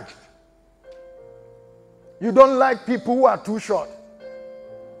judge. You don't like people who are too short.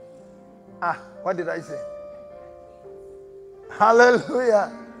 What did I say?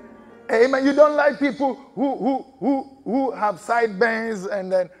 Hallelujah. Amen. You don't like people who have sideburns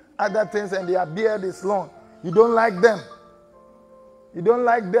and then other things and their beard is long. You don't like them. You don't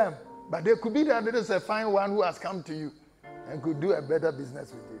like them. But there could be that there is a fine one who has come to you and could do a better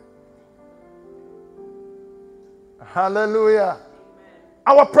business with you. Hallelujah.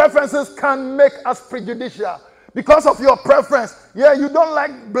 Our preferences can make us prejudicial because of your preference. Yeah, you don't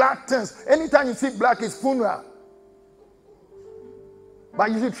like black things. Anytime you see black, it's funeral.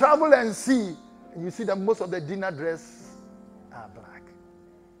 But you should travel and see that most of the dinner dresses are black.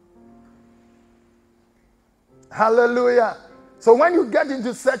 Hallelujah. So when you get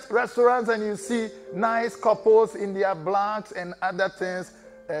into such restaurants and you see nice couples in their blacks and other things,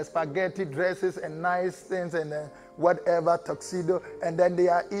 spaghetti dresses and nice things and whatever, tuxedo, and then they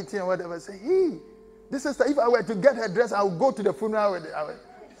are eating and whatever, say, hey, this is if I were to get her dress, I would go to the funeral with it.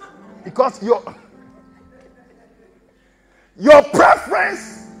 Because your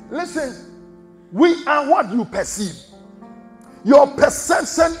preference, listen, we are what you perceive. Your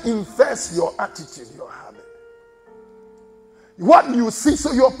perception infers your attitude, your habit. What you see,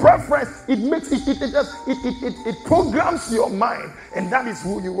 so your preference, it programs your mind, and that is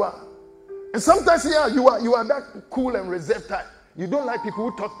who you are. And sometimes, yeah, you are that cool and reserved type. You don't like people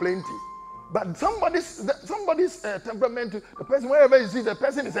who talk plenty. But somebody's temperament, the person, wherever you see, the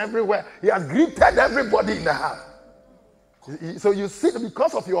person is everywhere. He has greeted everybody in the house. So you see,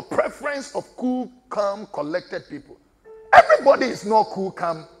 because of your preference of cool, calm, collected people. Everybody is not cool,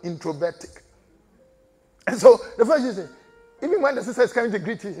 calm, introverted. And so the first you say, even when the sister is coming to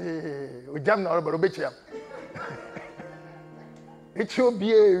greet you, it should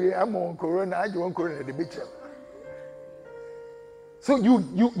be I'm on corona, I want corona the bitch. So you,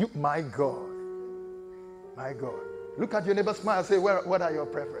 my God, look at your neighbor, smile, and say, what are your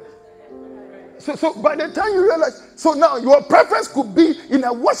preferences? So by the time you realize, so now your preference could be in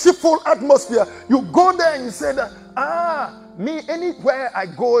a worshipful atmosphere. You go there and you say that, me, anywhere I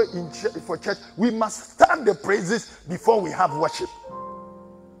go for church, we must start the praises before we have worship.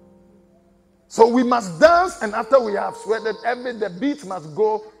 So we must dance, and after we have sweated, the beats must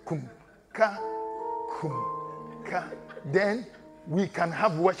go kum ka, then we can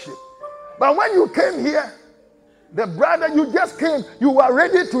have worship. But when you came here, the brother, you just came, you were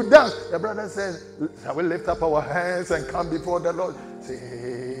ready to dance. The brother says, shall we lift up our hands and come before the Lord? Say,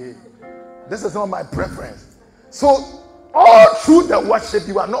 hey, this is not my preference. So all through the worship,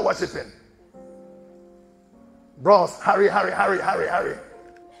 you are not worshiping. Bros, hurry,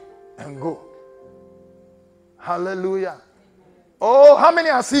 and go. Hallelujah. Oh, how many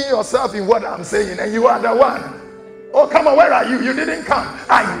are seeing yourself in what I'm saying, and you are the one? Oh, come on, where are you? You didn't come.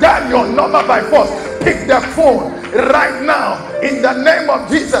 I dialed your number by force. Pick the phone right now in the name of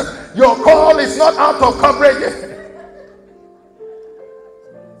Jesus. Your call is not out of coverage.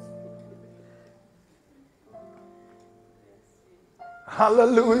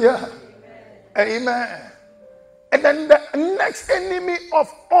 Hallelujah. Amen. And then the next enemy of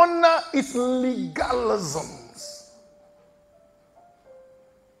honor is legalisms.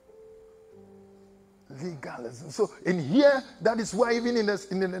 Legalism. So in here, that is why even in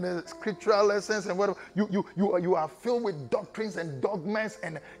the scriptural lessons and whatever, you are filled with doctrines and dogmas,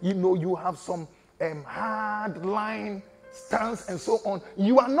 and you have some hard line stance and so on.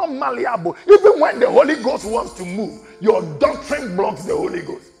 You are not malleable. Even when the Holy Ghost wants to move, your doctrine blocks the Holy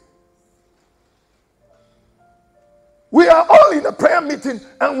Ghost. We are all in a prayer meeting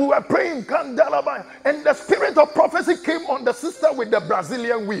and we were praying, and the spirit of prophecy came on the sister with the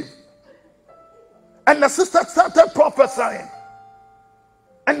Brazilian weave. And the sister started prophesying.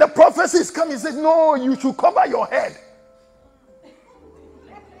 And the prophecy is coming. He said, no, you should cover your head.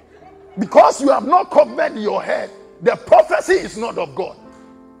 Because you have not covered your head, the prophecy is not of God.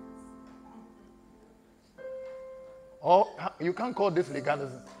 Or you can't call this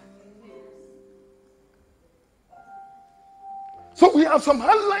legalism. So we have some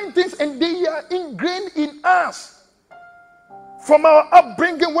hardline things, and they are ingrained in us from our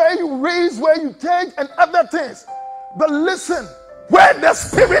upbringing, where you raise, where you take, and other things. But listen, where the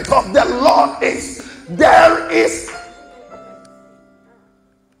Spirit of the Lord is, there is.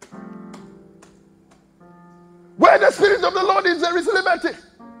 Where the Spirit of the Lord is, there is liberty.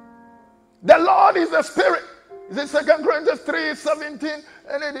 The Lord is the Spirit. Is it 2 Corinthians 3:17?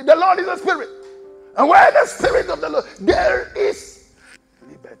 And the Lord is the Spirit. And where the Spirit of the Lord, there is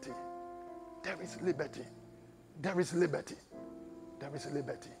liberty. There is liberty. There is liberty. There is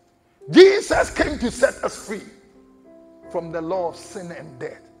liberty. Jesus came to set us free from the law of sin and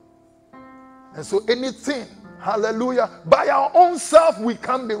death. And so anything, hallelujah, by our own self we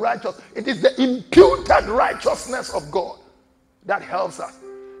can't be righteous. It is the imputed righteousness of God that helps us.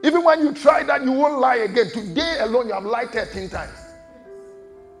 Even when you try that, you won't lie again. Today alone you have lied 13 times.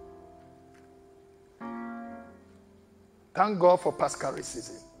 Thank God for Pascal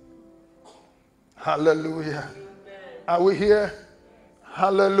season. Hallelujah. Are we here?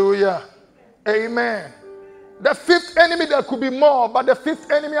 Hallelujah. Amen. The fifth enemy, there could be more, but the fifth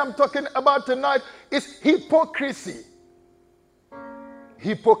enemy I'm talking about tonight is hypocrisy.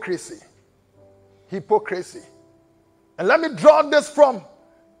 Hypocrisy. Hypocrisy. And let me draw this from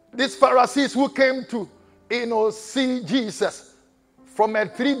these Pharisees who came to, see Jesus from a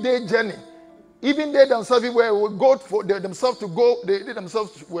 3-day journey. Even they themselves were go for they themselves to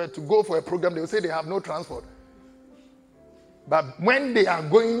go for a program. They will say they have no transport. But when they are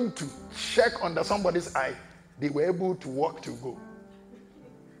going to check under somebody's eye, they were able to walk to go.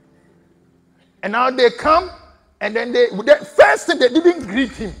 And now they come, and then the first thing, they didn't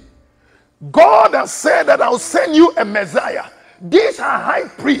greet him. God has said that I'll send you a Messiah. These are high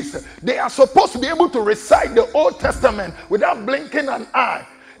priests. They are supposed to be able to recite the Old Testament without blinking an eye.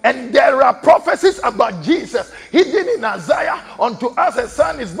 And there are prophecies about Jesus. He did in Isaiah, unto us a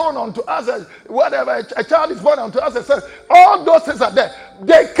son is born, unto us a child is born, unto us a son. All those things are there.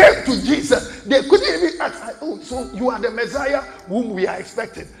 They came to Jesus. They couldn't even ask, oh, so you are the Messiah whom we are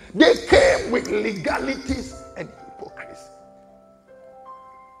expecting. They came with legalities and hypocrisy.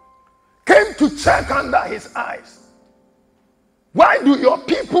 Came to check under his eyes. Why do your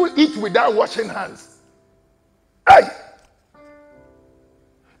people eat without washing hands? Hey!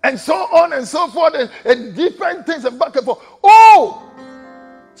 And so on and so forth, and different things and back and forth. Oh!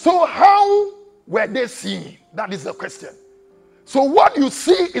 So how were they seeing? That is the question. So what you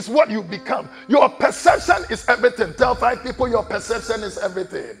see is what you become. Your perception is everything. Tell 5 people your perception is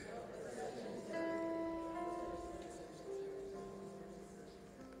everything.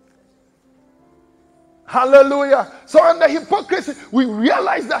 Hallelujah. So under hypocrisy, we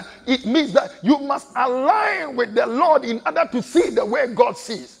realize that it means that you must align with the Lord in order to see the way God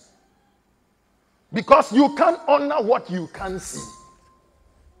sees. Because you can't honor what you can't see.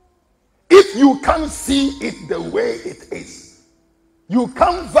 If you can't see it the way it is, you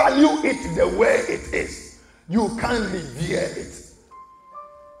can't value it the way it is, you can't revere it.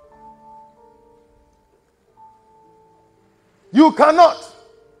 You cannot.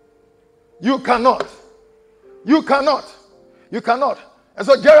 You cannot. You cannot. You cannot. And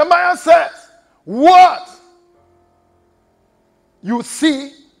so Jeremiah says, what you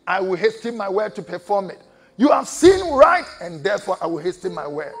see, I will hasten my word to perform it. You have seen right, and therefore I will hasten my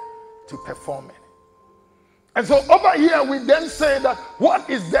word to perform it. And so over here we then say that what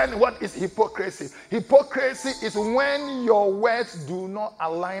is hypocrisy? Hypocrisy is when your words do not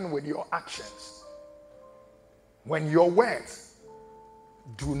align with your actions. When your words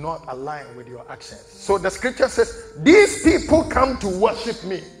do not align with your actions. So the scripture says, these people come to worship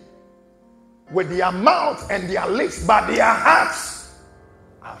me with their mouth and their lips, but their hearts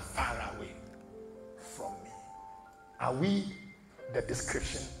are far away from me. Are we the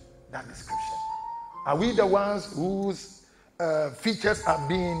description? That description? Are we the ones whose features are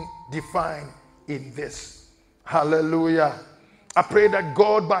being defined in this? Hallelujah. I pray that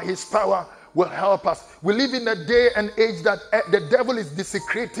God by his power will help us. We live in a day and age that the devil is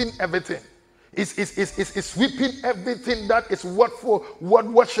desecrating everything. He's sweeping everything that is worth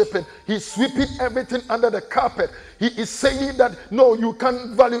worshiping. He's sweeping everything under the carpet. He is saying that no, you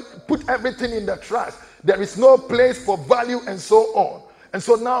can't put everything in the trash. There is no place for value and so on. And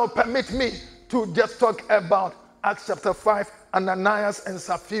so now permit me to just talk about Acts chapter 5, Ananias and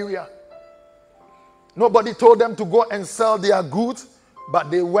Sapphira. Nobody told them to go and sell their goods, but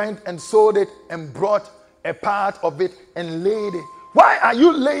they went and sold it and brought a part of it and laid it. Why are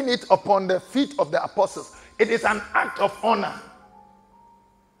you laying it upon the feet of the apostles? It is an act of honor.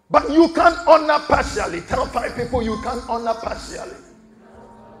 But you can't honor partially. Tell 5 people you can't honor partially.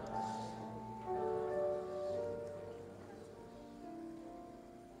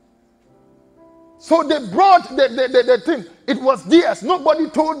 So they brought the thing. It was theirs. Nobody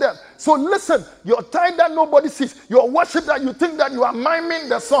told them. So listen, your tithe that nobody sees, your worship that you think that you are miming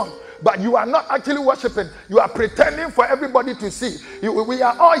the song, but you are not actually worshiping. You are pretending for everybody to see. We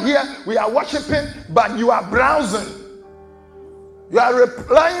are all here, we are worshiping, but you are browsing. You are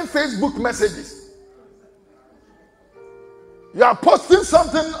replying Facebook messages. You are posting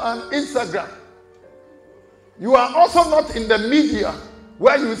something on Instagram. You are also not in the media,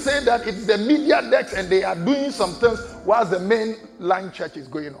 where you say that it's the media decks and they are doing some things whilst the main line church is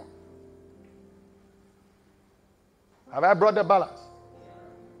going on. Have I brought the balance?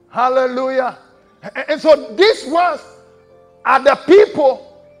 Hallelujah. And so these ones are the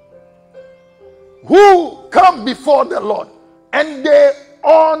people who come before the Lord and they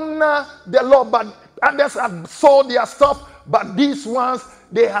honor the Lord, but others have sold their stuff, but these ones,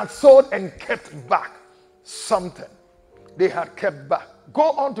 they had sold and kept back something. They had kept back.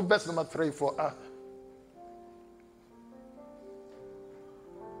 Go on to verse number 3 for us.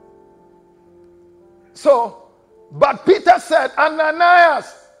 So, but Peter said,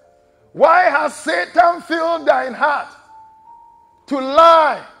 Ananias, why has Satan filled thine heart to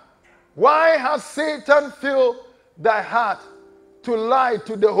lie? Why has Satan filled thy heart to lie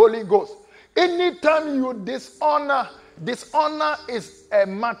to the Holy Ghost? Anytime you dishonor is a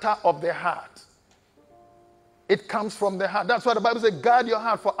matter of the heart. It comes from the heart. That's why the Bible says, guard your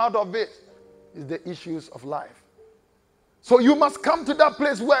heart, for out of it is the issues of life. So you must come to that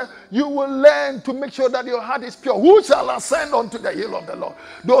place where you will learn to make sure that your heart is pure. Who shall ascend unto the hill of the Lord?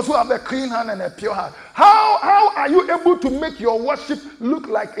 Those who have a clean hand and a pure heart. How are you able to make your worship look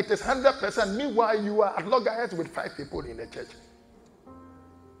like it is 100%? Meanwhile, you are at loggerheads with 5 people in the church.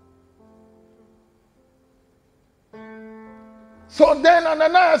 So then,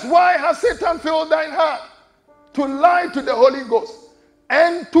 Ananias, why has Satan filled thine heart to lie to the Holy Ghost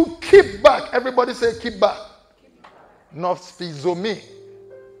and to keep back? Everybody say, keep back. Not physomi,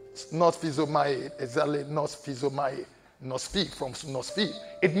 not physomai, exactly, not physomai, not speak, from not speak.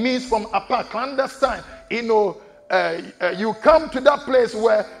 It means from apart, clandestine. You know, you come to that place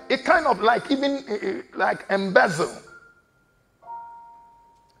where it kind of like, even like embezzle,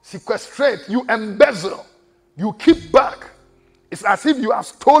 sequestrate, you embezzle, you keep back. It's as if you have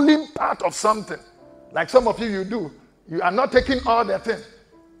stolen part of something. Like some of you do. You are not taking all the thing.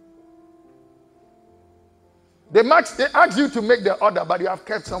 They ask you to make the order, but you have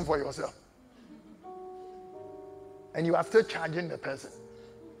kept some for yourself. And you are still charging the person.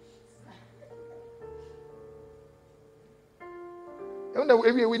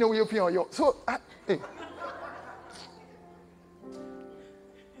 So, hey.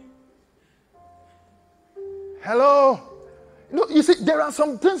 Hello? You see, there are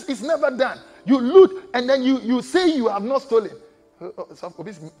some things it's never done. You loot and then you say you have not stolen.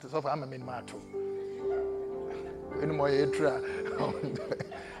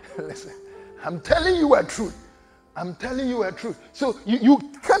 Listen, I'm telling you a truth. I'm telling you a truth. So you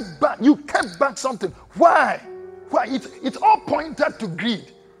kept back something. Why? It's all pointed to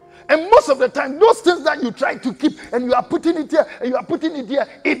greed. And most of the time, those things that you try to keep and you are putting it here and you are putting it here,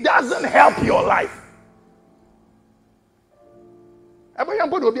 it doesn't help your life.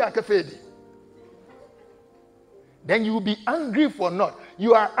 Then you will be angry for not.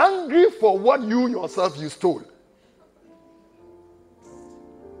 You are angry for what you yourself you stole.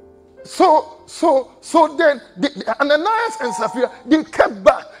 So then Ananias and Sapphira, they kept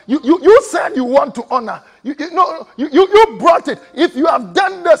back. You said you want to honor. You brought it. If you have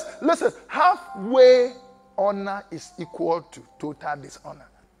done this, listen, halfway honor is equal to total dishonor.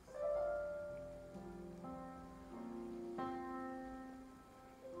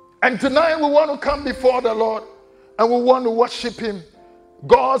 And tonight we want to come before the Lord and we want to worship Him.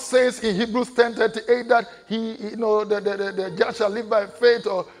 God says in Hebrews 10:38 that the just shall live by faith,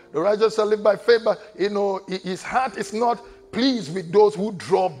 or the righteous shall live by faith, but his heart is not pleased with those who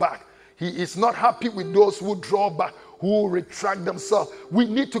draw back. He is not happy with those who draw back, who retract themselves. We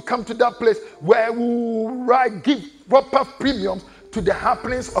need to come to that place where we will give proper premiums to the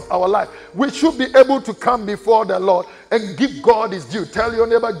happenings of our life. We should be able to come before the Lord and give God His due. Tell your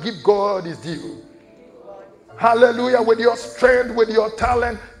neighbor, give God His due. Hallelujah. With your strength, with your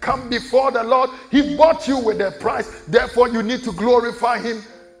talent, come before the Lord. He bought you with a price. Therefore, you need to glorify Him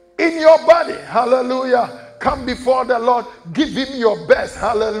in your body. Hallelujah. Come before the Lord. Give Him your best.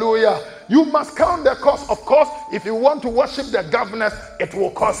 Hallelujah. You must count the cost. Of course, if you want to worship the governors, it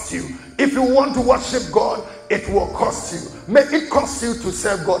will cost you. If you want to worship God, it will cost you. May it cost you to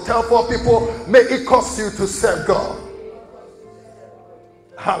serve God. Tell 4 people, may it cost you to serve God.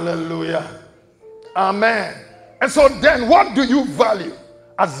 Hallelujah. Amen. And so then, what do you value?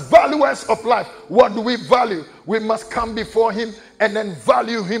 As valuers of life, what do we value? We must come before him and then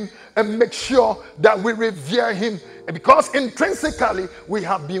value him and make sure that we revere him. Because intrinsically, we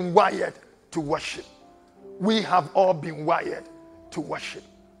have been wired to worship. We have all been wired to worship.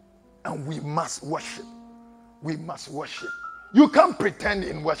 And we must worship. We must worship. You can't pretend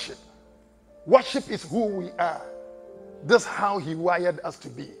in worship. Worship is who we are. That's how he wired us to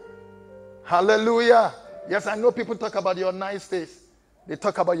be. Hallelujah. Yes, I know people talk about your nice face. They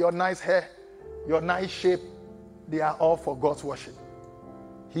talk about your nice hair, your nice shape. They are all for God's worship.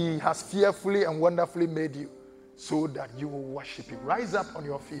 He has fearfully and wonderfully made you so that you will worship him. Rise up on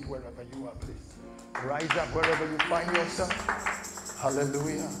your feet wherever you are, please. Rise up wherever you find yourself.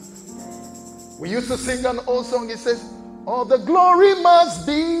 Hallelujah. We used to sing an old song. It says, all the glory must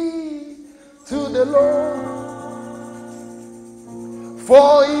be to the Lord,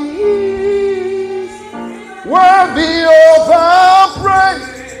 for he is worthy of our praise.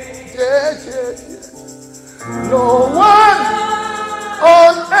 Yes, yes, yes. No one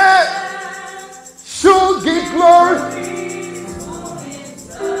on earth should give glory.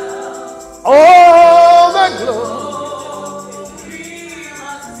 All the glory.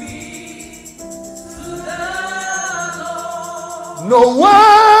 No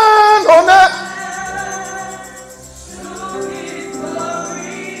one on earth.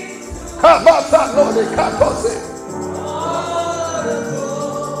 How about that? No, they can't say.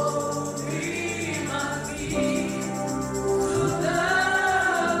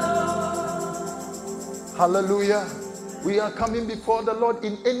 Hallelujah. We are coming before the Lord.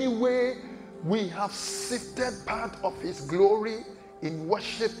 In any way we have sifted part of his glory in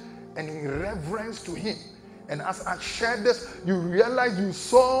worship and in reverence to him. And as I shared this, you realize, you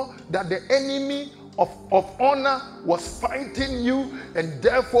saw that the enemy of honor was fighting you, and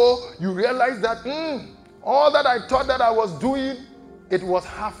therefore you realize that all that I thought that I was doing, it was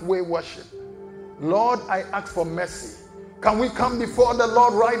halfway worship. Lord, I ask for mercy. Can we come before the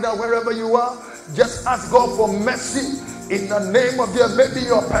Lord right now, wherever you are? Just ask God for mercy in the name of Jesus. Maybe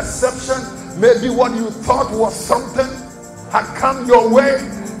your perception, maybe what you thought was something had come your way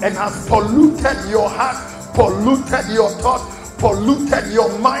and has polluted your heart, polluted your thought, polluted your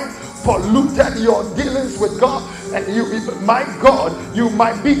mind, polluted your dealings with God. And you, my God, you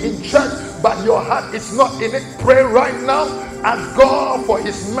might be in church, but your heart is not in it. Pray right now. Ask God for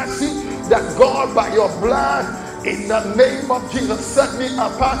his mercy, that God, by your blood, in the name of Jesus, set me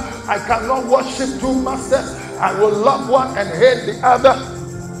apart. I cannot worship two masters. I will love one and hate the other.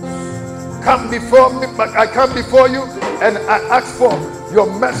 Come before me, but I come before you and I ask for your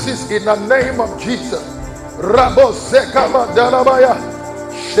mercies in the name of Jesus. Rabo sekaba darabaya,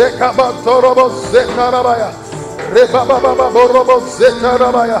 shekaba torobo zekarabaya, rebaba borobo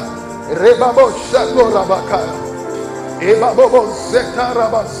zekarabaya, rebabo shakorabakaya, ebabo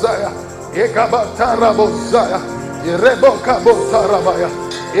zekarabazaya. Ekabatarabozaya, Irebokabotarabaya,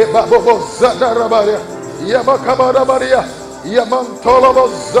 Ebabozandarabaya, Yabakabarabaria,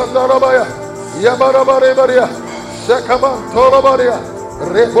 Yamantolabozandarabaya, Yabarabarebaria, Shekabantolabaria,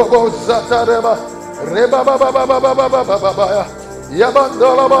 Rebobozatareba, Rebababababababababaya,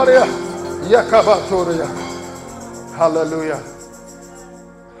 Yabandolabaria, Yakabatoria. Hallelujah.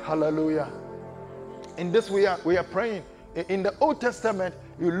 Hallelujah. In this we are praying. In the Old Testament,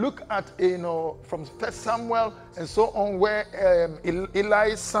 you look at, from 1 Samuel and so on, where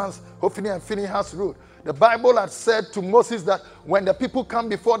Eli's sons, Hophni and Phinehas, ruled. The Bible had said to Moses that when the people come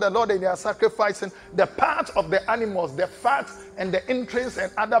before the Lord and they are sacrificing, the parts of the animals, the fat and the entrails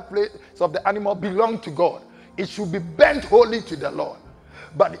and other places of the animal belong to God. It should be burnt wholly to the Lord.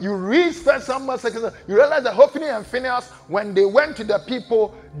 But you read 1 Samuel 2, you realize that Hophni and Phinehas, when they went to the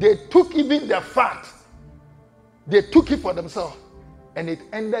people, they took even the fat. They took it for themselves, and it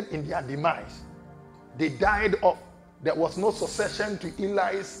ended in their demise. They died off. There was no succession to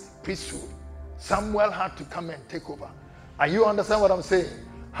Eli's priesthood. Samuel had to come and take over. Are you understand what I'm saying?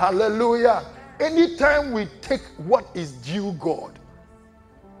 Hallelujah. Anytime we take what is due God,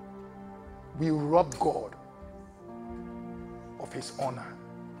 we rob God of his honor.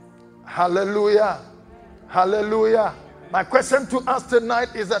 Hallelujah. Hallelujah. My question to us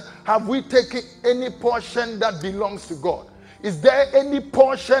tonight is that, have we taken any portion that belongs to God? Is there any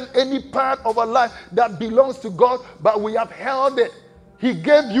portion, any part of our life that belongs to God, but we have held it? He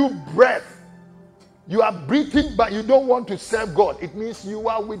gave you breath. You are breathing, but you don't want to serve God. It means you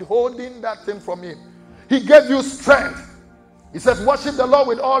are withholding that thing from him. He gave you strength. He says, worship the Lord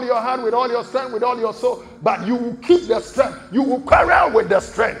with all your heart, with all your strength, with all your soul. But you will keep the strength. You will carry out with the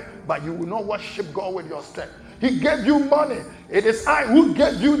strength. But you will not worship God with your strength. He gave you money. It is I who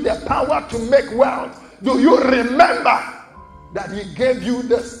gave you the power to make wealth. Do you remember that he gave you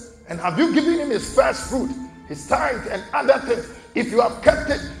this? And have you given him his first fruit, his tithe and other things? If you have kept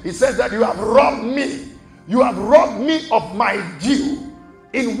it, he says that you have robbed me. You have robbed me of my due.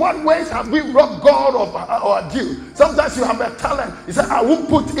 In what ways have we robbed God of our due? Sometimes you have a talent. He said, I won't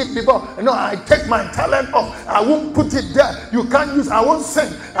put it before. No, I take my talent off. I won't put it there. You can't use. I won't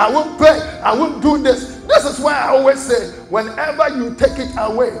sing. I won't play. I won't do this. This is why I always say, whenever you take it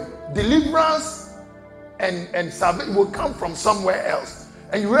away, deliverance and salvation will come from somewhere else.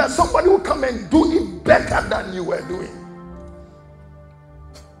 And you realize somebody will come and do it better than you were doing.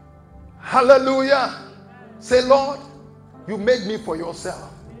 Hallelujah. Say, Lord, you made me for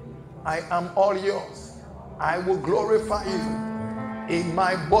yourself. I am all yours. I will glorify you in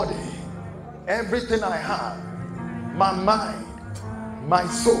my body. Everything I have, my mind, my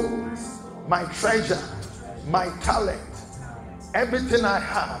soul, my treasure, my talent, everything I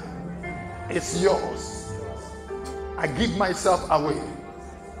have is yours. I give myself away.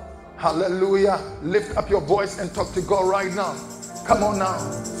 Hallelujah. Lift up your voice and talk to God right now. Come on now.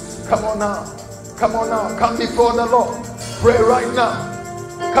 Come on now. Come on now. Come before the Lord. Pray right now.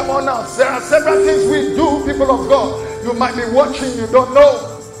 Come on now. There are several things we do, people of God. You might be watching, you don't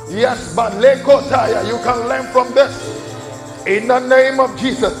know. Yes, but Lekotaya, you can learn from this. In the name of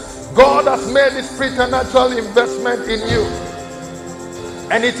Jesus, God has made this preternatural investment in you.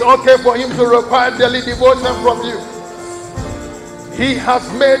 And it's okay for him to require daily devotion from you. He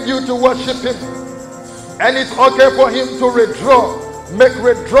has made you to worship him. And it's okay for him to make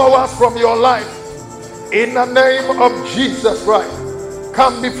withdrawals from your life. In the name of Jesus Christ.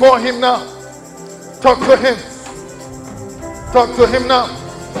 Come before him now. Talk to him. Talk to him now.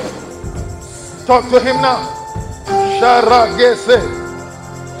 Talk to him now. Sharagese.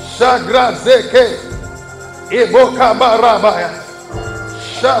 Shagrazeke. Ibokabarabaya.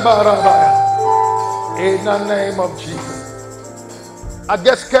 Shabarabaya. In the name of Jesus. I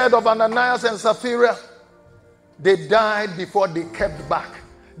get scared of Ananias and Sapphira. They died before they kept back.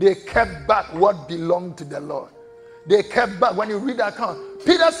 They kept back what belonged to the Lord. They kept back. When you read the account,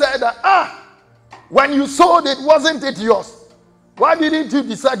 Peter said that, when you sold it, wasn't it yours? Why didn't you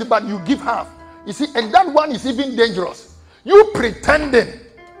decide, but you give half? You see, and that one is even dangerous. You pretending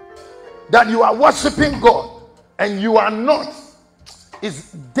that you are worshiping God and you are not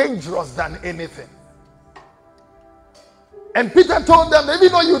is dangerous than anything. And Peter told them,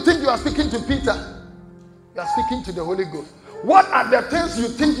 even though you think you are speaking to Peter, you are speaking to the Holy Ghost. What are the things you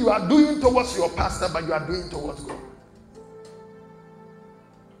think you are doing towards your pastor, but you are doing towards God?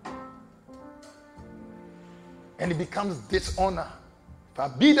 And it becomes dishonor. If I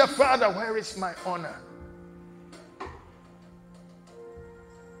be the father, where is my honor?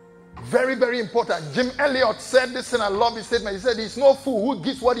 Very, very important. Jim Elliot said this, and I love his statement. He said, he's no fool who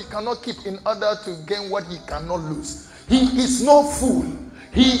gives what he cannot keep in order to gain what he cannot lose. He is no fool.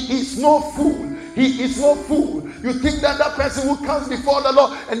 He is no fool. He is no fool. You think that that person who comes before the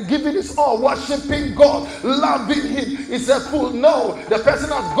Lord and giving his all, worshiping God, loving him, is a fool? No. The person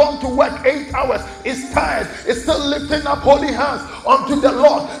has gone to work 8 hours, is tired, is still lifting up holy hands unto the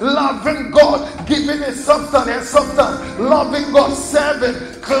Lord, loving God, giving his substance and substance, loving God,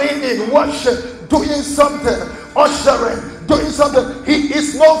 serving, cleaning, worship, doing something, ushering, doing something. He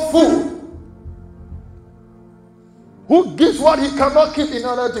is no fool who gives what he cannot keep in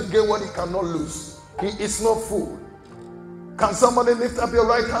order to gain what he cannot lose. He is no fool. Can somebody lift up your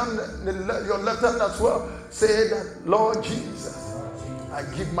right hand, your left hand as well? Say that, Lord Jesus, I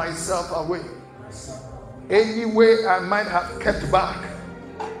give myself away. Any way I might have kept back,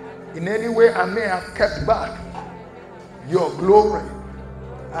 in any way I may have kept back, your glory,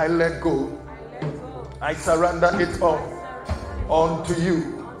 I let go. I surrender it all unto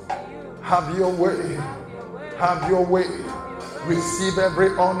you. Have your way. Have your way. Receive every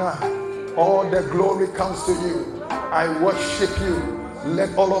honor. All the glory comes to you. I worship you.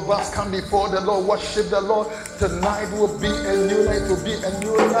 Let all of us come before the Lord. Worship the Lord. Tonight will be a new night. It will be a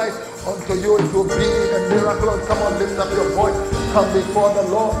new night. Unto you it will be a miracle. Come on, lift up your voice. Come before the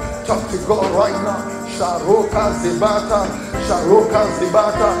Lord. Talk to God right now. Sharoka Zibata. Sharoka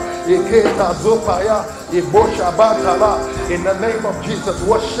Zibata. Iketa Zopaya. Ibosha Batala. In the name of Jesus,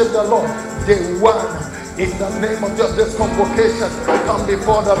 worship the Lord. Day one. In the name of this convocation, come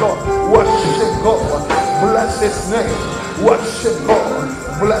before the Lord. Worship God. Bless his name. Worship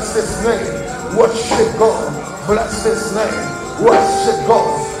God. Bless his name. Worship God. Bless His name. Worship God.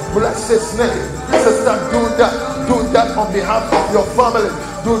 Bless His name. Sister, do that. Do that on behalf of your family.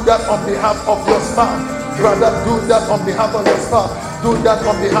 Do that on behalf of your spouse. Brother, do that on behalf of your spouse. Do that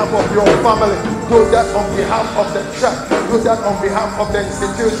on behalf of your family. Do that on behalf of the church. Do that on behalf of the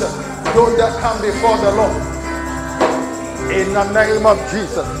institution. Do that come before the Lord. In the name of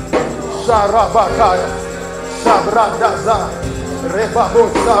Jesus. Sharabakaya. Sabradaza. Rebabo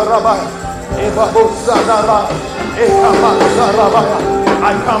Sarabaya. Ebabo Sanara. Ekama Sarabaya.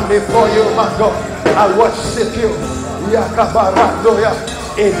 I come before you, my God. I worship you. Yakabaradoya.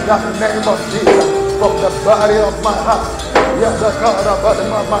 In the name of Jesus. From the body of my heart, yes, the God of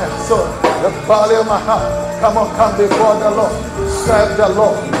my soul, the body of my heart. Come on, come before the Lord, serve the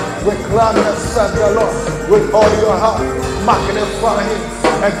Lord with gladness, serve the Lord with all your heart, magnify Him,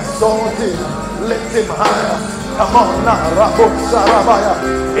 exalt Him, lift Him higher. Come on now, Rabbo Sarabaya,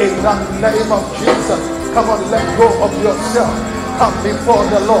 in the name of Jesus. Come on, let go of yourself, come before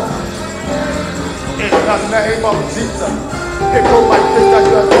the Lord, in the name of Jesus. People might think that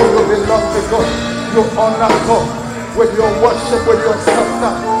you are going to belong to God. You honor God with your worship, with your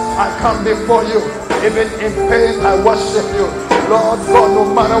substance. I come before you, even in pain, I worship you. Lord God, no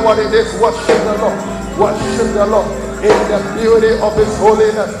matter what it is, worship the Lord. Worship the Lord in the beauty of His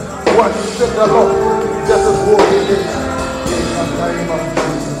holiness. Worship the Lord. This is who He is. In the name of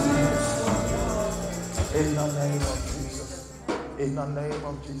Jesus. In the name of Jesus. In the name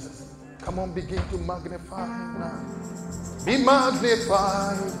of Jesus. Come on, begin to magnify Him now. Be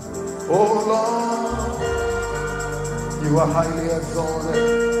magnified, oh Lord. You are highly exalted.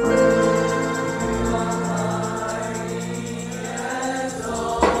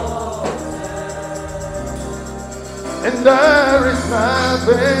 And there is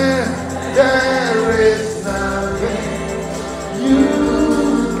nothing you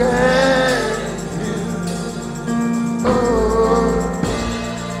can do.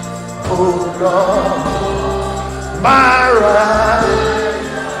 Oh God. My right,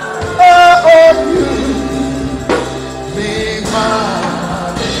 oh, you be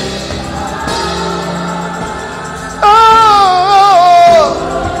mine.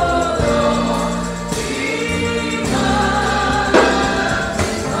 Oh,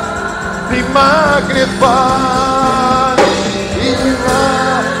 be magnified, be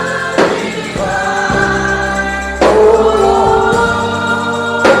magnified, oh Lord.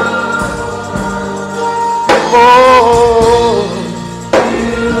 Oh.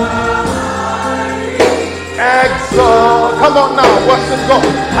 Come on now, worship God.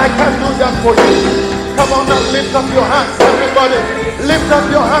 I can do that for you. Come on now, lift up your hands, everybody. Lift up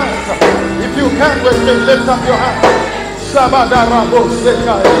your hands. If you can with me, lift up your hands. Shabadarabo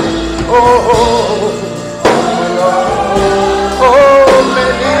Sekaya. Oh,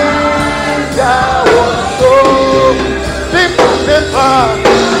 Melinda was so different.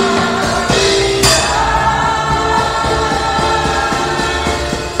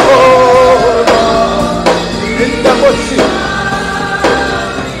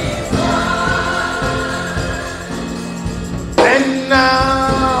 And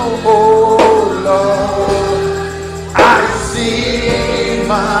now, oh Lord, I see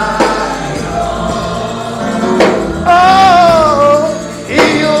my oh,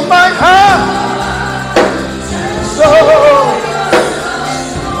 heal my heart, soul,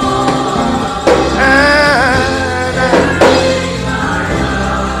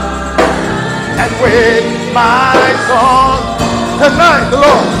 and with my song tonight,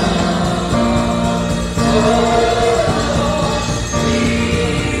 Lord.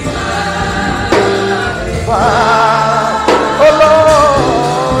 Oh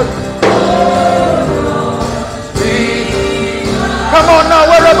Lord, come on now,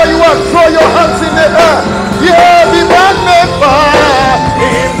 wherever you are, throw your hands in the air. Yeah, be magnified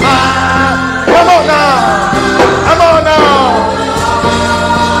in my. Come on now, come on now,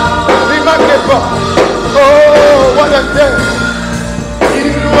 be magnified. Oh, what a day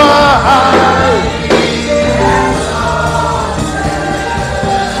you are.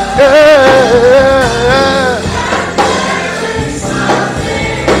 Yeah.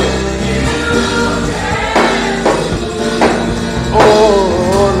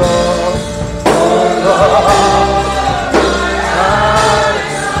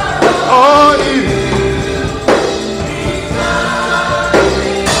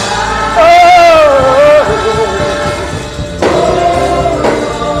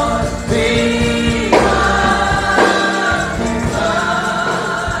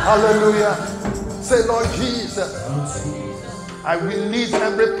 Hallelujah. Say, Lord Jesus, I release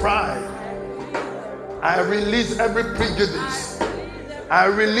every pride. I release every prejudice. I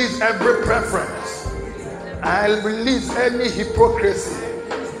release every preference. I release any hypocrisy,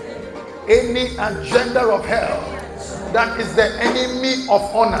 any agenda of hell that is the enemy of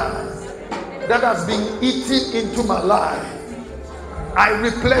honor that has been eaten into my life. I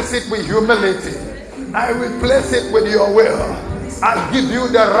replace it with humility. I replace it with your will. I give you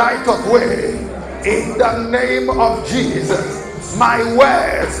the right of way in the name of Jesus. My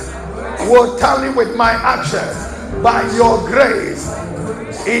words will tally with my actions by your grace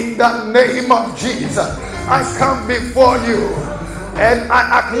in the name of Jesus. I come before you and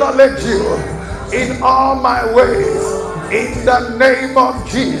I acknowledge you in all my ways in the name of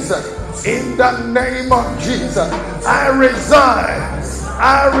Jesus. In the name of Jesus, I resign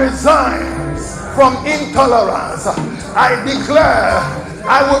from intolerance. I declare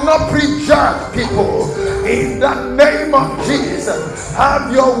I will not prejudge people. In the name of Jesus,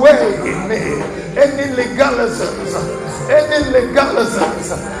 have your way in me. Any legalisms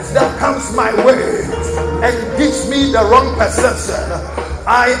that comes my way and gives me the wrong perception,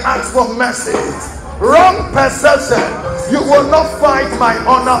 I ask for mercy. Wrong perception, you will not fight my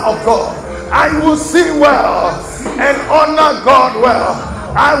honor of God. I will see well and honor God well.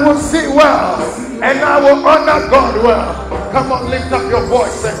 I will see well and I will honor God well. Come on, lift up your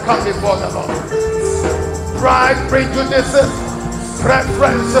voice and come before the Lord. Pride, prejudices,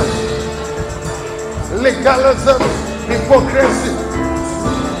 preferences, legalism, hypocrisy.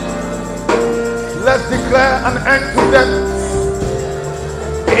 Let's declare an end to them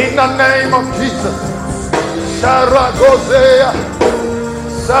in the name of Jesus. Saragozea,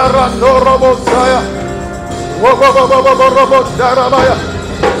 Sarandorobosaya, Wobobobobobobo, Darabaya,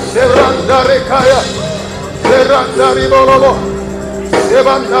 Serandarekaya, Serandariborobo,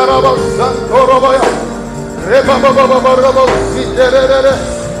 Sebandarabo, Santorobaya, Rebabababorobo, Siterere,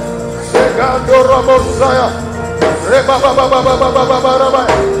 Segandorobosaya,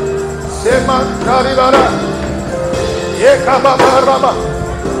 Rebababababababababaya, Semandaribara, Yekababaraba,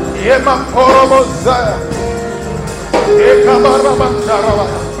 Yemakorobosaya, in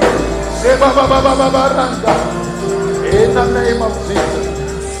the name of Jesus.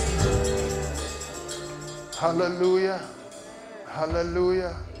 Hallelujah.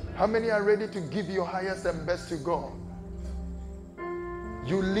 Hallelujah. How many are ready to give your highest and best to God?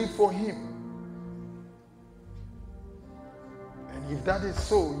 You live for Him. And if that is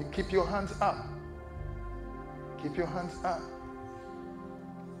so, you keep your hands up. Keep your hands up.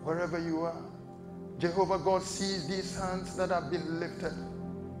 Wherever you are. Jehovah God sees these hands that have been lifted.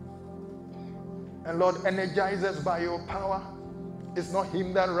 And Lord, energize us by your power. It's not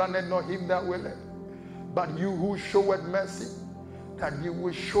him that runneth, nor him that willeth, but you who showeth mercy. That you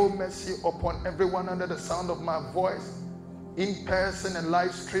will show mercy upon everyone under the sound of my voice, in person and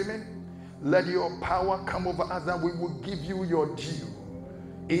live streaming. Let your power come over us that we will give you your due.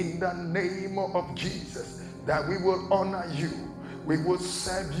 In the name of Jesus, that we will honor you. We will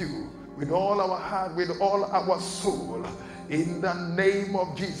serve you with all our heart, with all our soul, in the name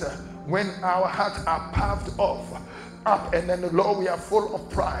of Jesus. When our hearts are puffed up, and then, Lord, we are full of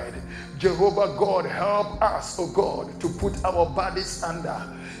pride, Jehovah God, help us, oh God, to put our bodies under,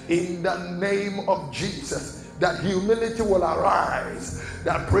 in the name of Jesus, that humility will arise,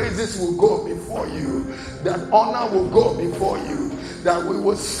 that praises will go before you, that honor will go before you, that we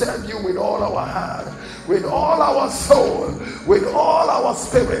will serve you with all our heart, with all our soul, with all our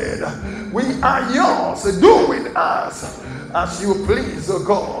spirit. We are yours. Do with us as you please, oh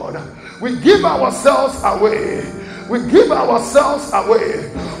God. We give ourselves away. We give ourselves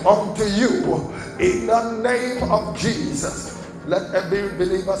away unto you in the name of Jesus. Let every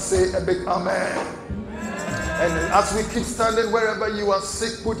believer say a big amen. And as we keep standing, wherever you are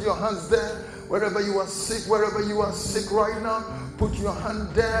sick, put your hands there. Wherever you are sick right now, put your hand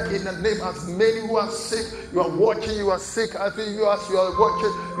there in the name. As many who are sick, you are watching, you are sick. I think you, as you are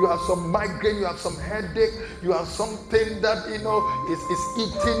watching, you have some migraine, you have some headache, you have something that, is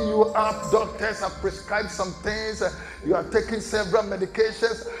eating you up. Doctors have prescribed some things. You are taking several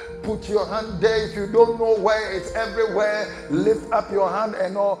medications. Put your hand there. If you don't know where, it's everywhere. Lift up your hand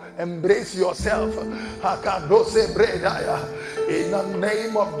and embrace yourself. In the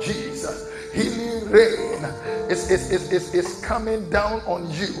name of Jesus. Healing rain is coming down on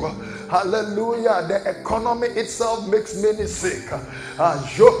you. Hallelujah. The economy itself makes many sick.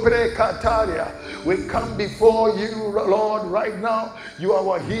 Jopre Kataria. We come before you, Lord, right now. You are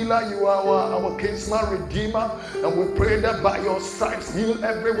our healer. You are our kinsman redeemer. And we pray that by your stripes, heal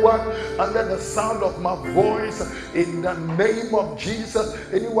everyone under the sound of my voice. In the name of Jesus.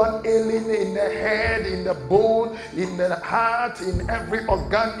 Anyone ailing in the head, in the bone, in the heart, in every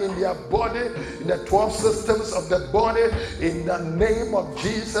organ in their body, in the 12 systems of the body, in the name of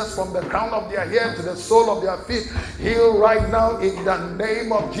Jesus, from the crown of their head to the sole of their feet, heal right now in the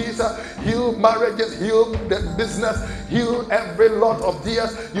name of Jesus. Heal marriages, heal the business, heal every lot of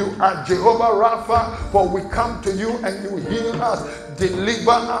theirs. You are Jehovah Rapha, for we come to you and you heal us.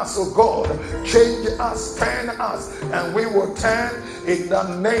 Deliver us, O God. Change us, turn us, and we will turn in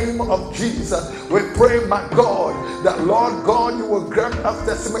the name of Jesus. We pray, my God, that Lord God, you will grant us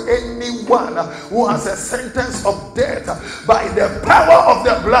testimony. Anyone who has a sentence of death, by the power of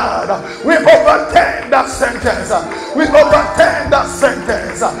the blood, we overturn that sentence. We overturn that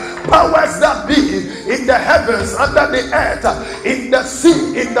sentence. Powers that be in the heavens, under the earth, in the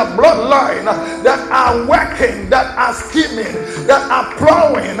sea, in the bloodline, that are working, that are scheming, that are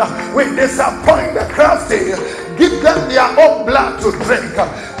plowing, we disappoint the crafty. Give them their own blood to drink.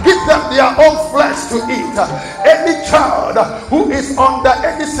 Give them their own flesh to eat. Any child who is under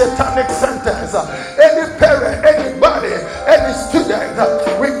any satanic sentence, any parent, anybody, any student,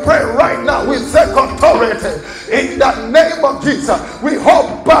 we pray right now, we take authority in the name of Jesus. We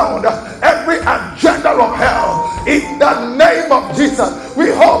hold bound every agenda of hell in the name of Jesus. We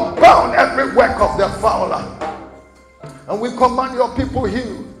hold bound every work of the fowler, and we command your people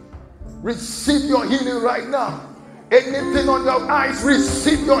healed. Receive your healing right now. Anything on your eyes,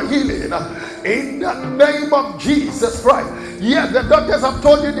 receive your healing in the name of Jesus Christ. Yes, the doctors have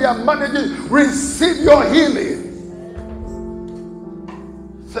told you they are managing. Receive your healing.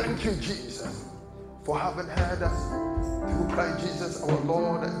 Thank you, Jesus, for having heard us through Christ Jesus, our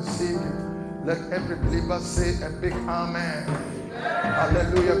Lord and Savior. Let every believer say a big amen.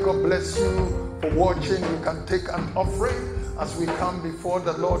 Hallelujah. God bless you for watching. You can take an offering as we come before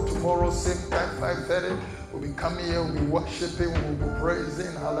the Lord tomorrow, same time, 5:30. We'll be coming here, we'll be worshiping, we'll be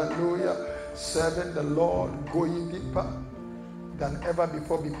praising, hallelujah, serving the Lord, going deeper than ever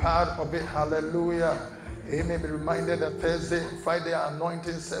before. Be part of it, hallelujah. Amen. Be reminded that Thursday, Friday are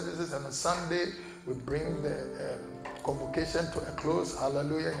anointing services, and on Sunday we bring the convocation to a close,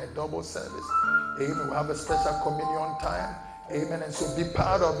 hallelujah, in a double service. Amen. We have a special communion time, amen, and so be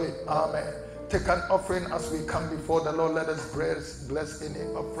part of it, amen. Take an offering as we come before the Lord. Let us bless any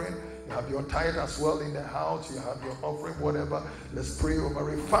offering. You have your tithe as well in the house. You have your offering, whatever. Let's pray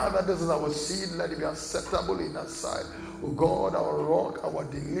over it. Father, this is our seed. Let it be acceptable in our sight. Oh God, our rock, our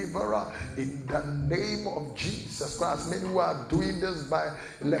deliverer, in the name of Jesus Christ. Many who are doing this by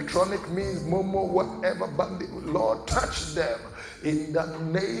electronic means, Momo, whatever, but Lord, touch them in the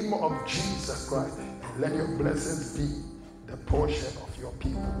name of Jesus Christ. Let your blessings be the portion of your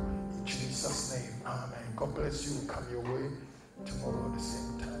people. In Jesus' name, amen. God bless you. Come your way tomorrow at the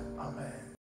same time. Amen.